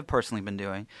that I have personally been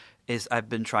doing is I've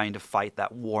been trying to fight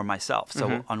that war myself.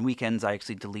 So on weekends, I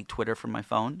actually delete Twitter from my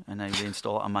phone, and I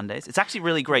reinstall it on Mondays. It's actually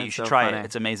really great. You should try it.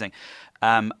 It's amazing.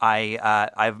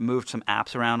 I've moved some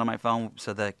apps around on my phone.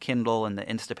 So the Kindle and the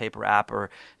Instapaper app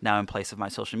are now in place of my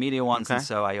social media ones. Okay. And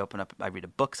so I read a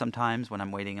book sometimes when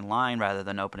I'm waiting in line rather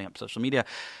than opening up social media.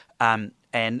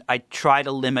 And I try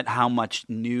to limit how much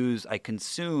news I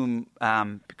consume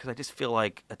because I just feel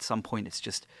like at some point it's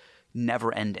just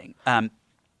never ending.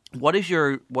 What is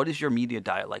your media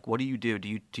diet like? What do you do? Do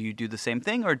you do the same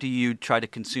thing, or do you try to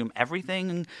consume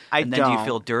everything and then do you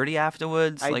feel dirty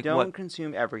afterwards? I don't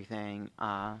consume everything.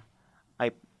 I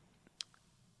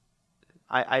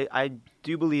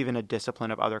do believe in a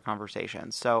discipline of other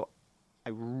conversations. So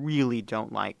I really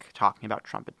don't like talking about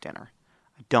Trump at dinner.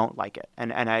 I don't like it,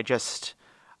 and I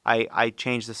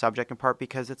change the subject in part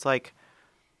because it's like,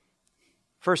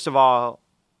 first of all,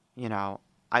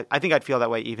 I think I'd feel that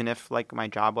way even if like my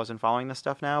job wasn't following this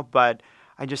stuff now. But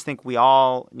I just think we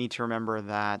all need to remember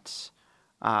that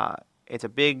it's a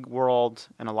big world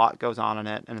and a lot goes on in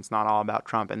it, and it's not all about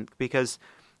Trump. And because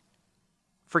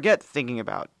forget thinking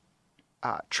about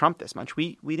Trump this much,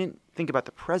 we didn't think about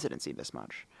the presidency this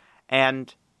much.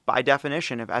 And by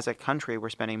definition, if as a country we're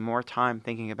spending more time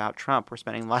thinking about Trump, we're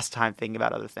spending less time thinking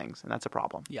about other things, and that's a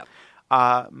problem. Yep.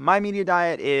 My media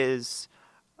diet is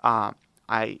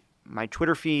my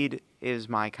Twitter feed is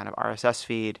my kind of RSS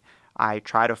feed. I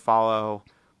try to follow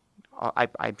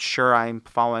I'm sure I'm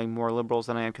following more liberals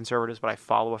than I am conservatives, but I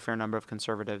follow a fair number of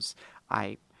conservatives.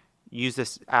 I use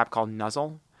this app called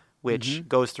Nuzzle, which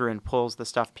goes through and pulls the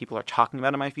stuff people are talking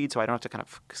about in my feed, so I don't have to kind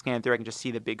of scan through. I can just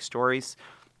see the big stories.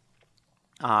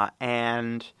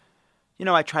 And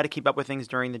I try to keep up with things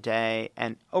during the day.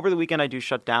 And over the weekend, I do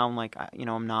shut down. Like,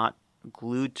 I'm not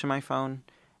glued to my phone.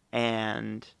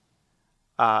 And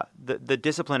the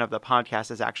discipline of the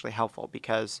podcast is actually helpful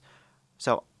because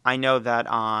so I know that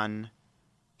on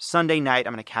Sunday night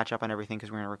I'm going to catch up on everything because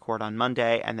we're going to record on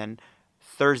Monday, and then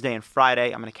Thursday and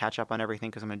Friday I'm going to catch up on everything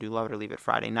because I'm going to do Love It or Leave It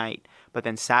Friday night. But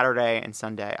then Saturday and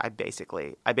Sunday I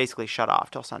basically shut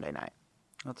off till Sunday night.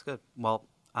 That's good. Well,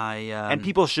 and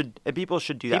people should do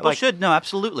that. People should. No,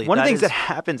 absolutely. One of the things that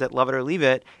happens at Love It or Leave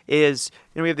It is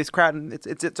we have this crowd, and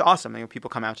it's awesome.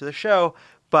 People come out to the show,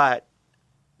 but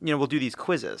we'll do these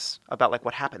quizzes about like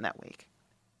what happened that week.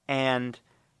 And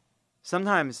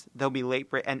sometimes they'll be late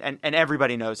and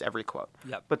everybody knows every quote.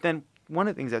 Yep. But then one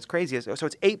of the things that's crazy is, so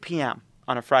it's 8 p.m.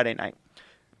 on a Friday night.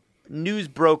 News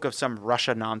broke of some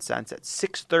Russia nonsense at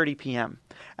 6:30 p.m.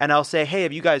 And I'll say, hey,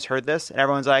 have you guys heard this? And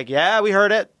everyone's like, yeah, we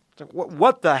heard it. Like,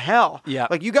 what the hell? Yeah.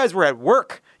 Like, you guys were at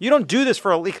work. You don't do this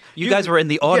for a leak. You guys were in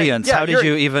the audience. Yeah, how did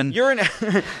you even? You're a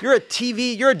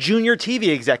junior TV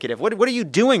executive. What are you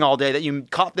doing all day that you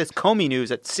caught this Comey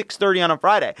news at 6:30 on a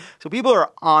Friday? So people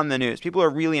are on the news. People are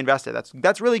really invested.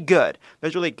 That's really good.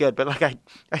 That's really good. But like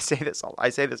I say this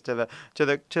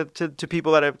to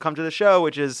people that have come to the show,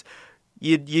 which is,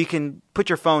 you can put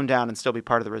your phone down and still be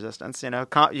part of the resistance.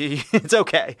 It's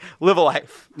okay. Live a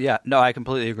life. Yeah, no, I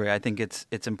completely agree. I think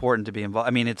it's important to be involved. I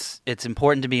mean, it's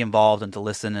important to be involved and to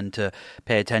listen and to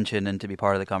pay attention and to be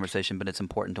part of the conversation, but it's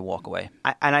important to walk away.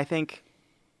 I think,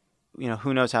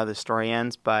 who knows how this story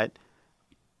ends, but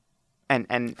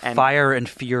and fire and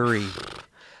fury.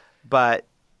 But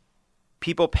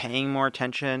people paying more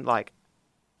attention, like,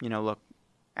 look,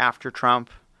 after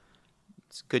Trump,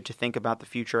 it's good to think about the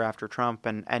future after Trump.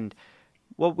 And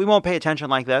well, we won't pay attention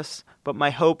like this, but my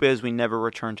hope is we never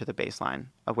return to the baseline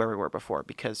of where we were before,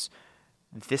 because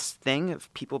this thing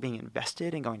of people being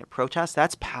invested and going to protest,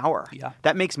 that's power. Yeah.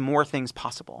 That makes more things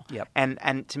possible. Yep.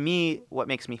 And to me, what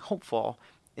makes me hopeful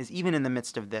is even in the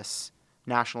midst of this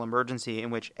national emergency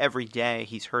in which every day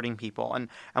he's hurting people. And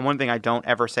one thing I don't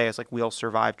ever say is like, we'll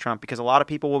survive Trump, because a lot of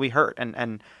people will be hurt.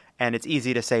 And it's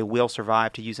easy to say we'll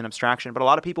survive, to use an abstraction, but a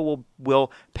lot of people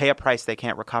will pay a price they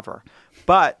can't recover.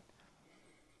 But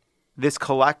this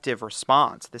collective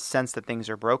response, this sense that things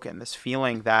are broken, this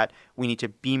feeling that we need to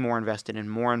be more invested and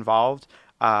more involved,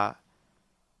 that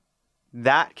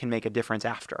can make a difference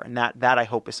after. And that I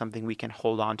hope is something we can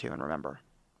hold on to and remember.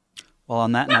 Well,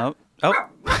 on that note,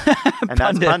 and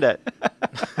that's Pundit.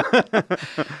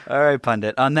 All right,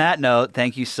 Pundit. On that note,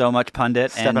 thank you so much,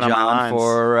 Pundit and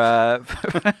Jon,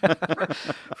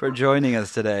 for joining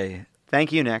us today.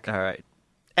 Thank you, Nick. All right.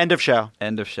 End of show.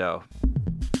 End of show.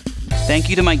 Thank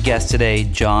you to my guest today,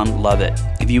 Jon Lovett.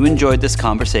 If you enjoyed this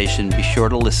conversation, be sure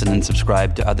to listen and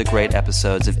subscribe to other great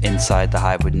episodes of Inside the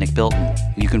Hive with Nick Bilton.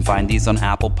 You can find these on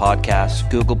Apple Podcasts,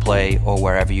 Google Play, or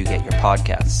wherever you get your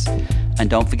podcasts. And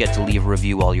don't forget to leave a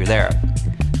review while you're there.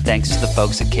 Thanks to the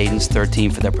folks at Cadence 13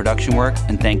 for their production work,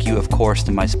 and thank you, of course,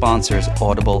 to my sponsors,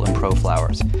 Audible and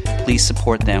ProFlowers. Please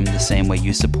support them the same way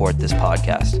you support this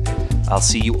podcast. I'll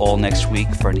see you all next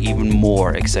week for an even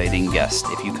more exciting guest,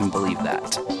 if you can believe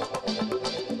that.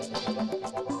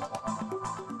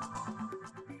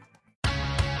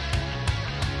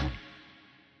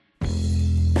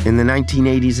 In the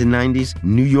 1980s and 90s,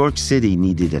 New York City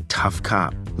needed a tough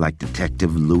cop like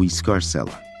Detective Louis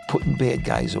Scarcella. Putting bad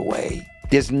guys away.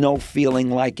 There's no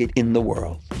feeling like it in the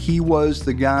world. He was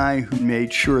the guy who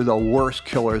made sure the worst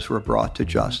killers were brought to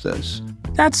justice.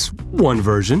 That's one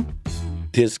version.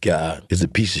 This guy is a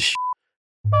piece of shit.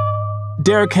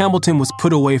 Derek Hamilton was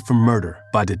put away for murder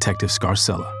by Detective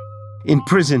Scarcella. In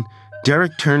prison,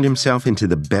 Derek turned himself into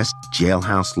the best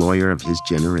jailhouse lawyer of his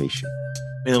generation.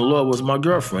 And the law was my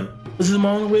girlfriend. This is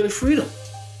my only way to freedom.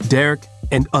 Derek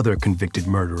and other convicted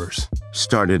murderers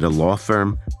started a law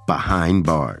firm behind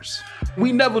bars.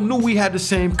 We never knew we had the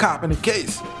same cop in the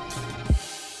case.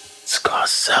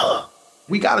 Scarcella.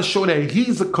 We gotta show that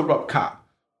he's a corrupt cop.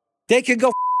 They can go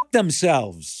f***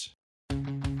 themselves.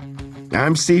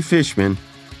 I'm Steve Fishman.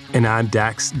 And I'm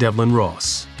Dax Devlin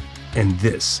Ross. And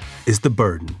this is The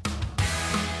Burden.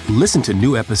 Listen to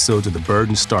new episodes of The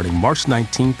Burden starting March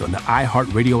 19th on the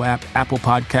iHeartRadio app, Apple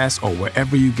Podcasts, or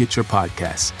wherever you get your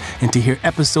podcasts. And to hear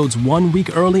episodes 1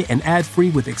 week early and ad-free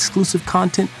with exclusive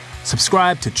content,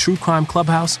 subscribe to True Crime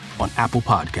Clubhouse on Apple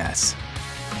Podcasts.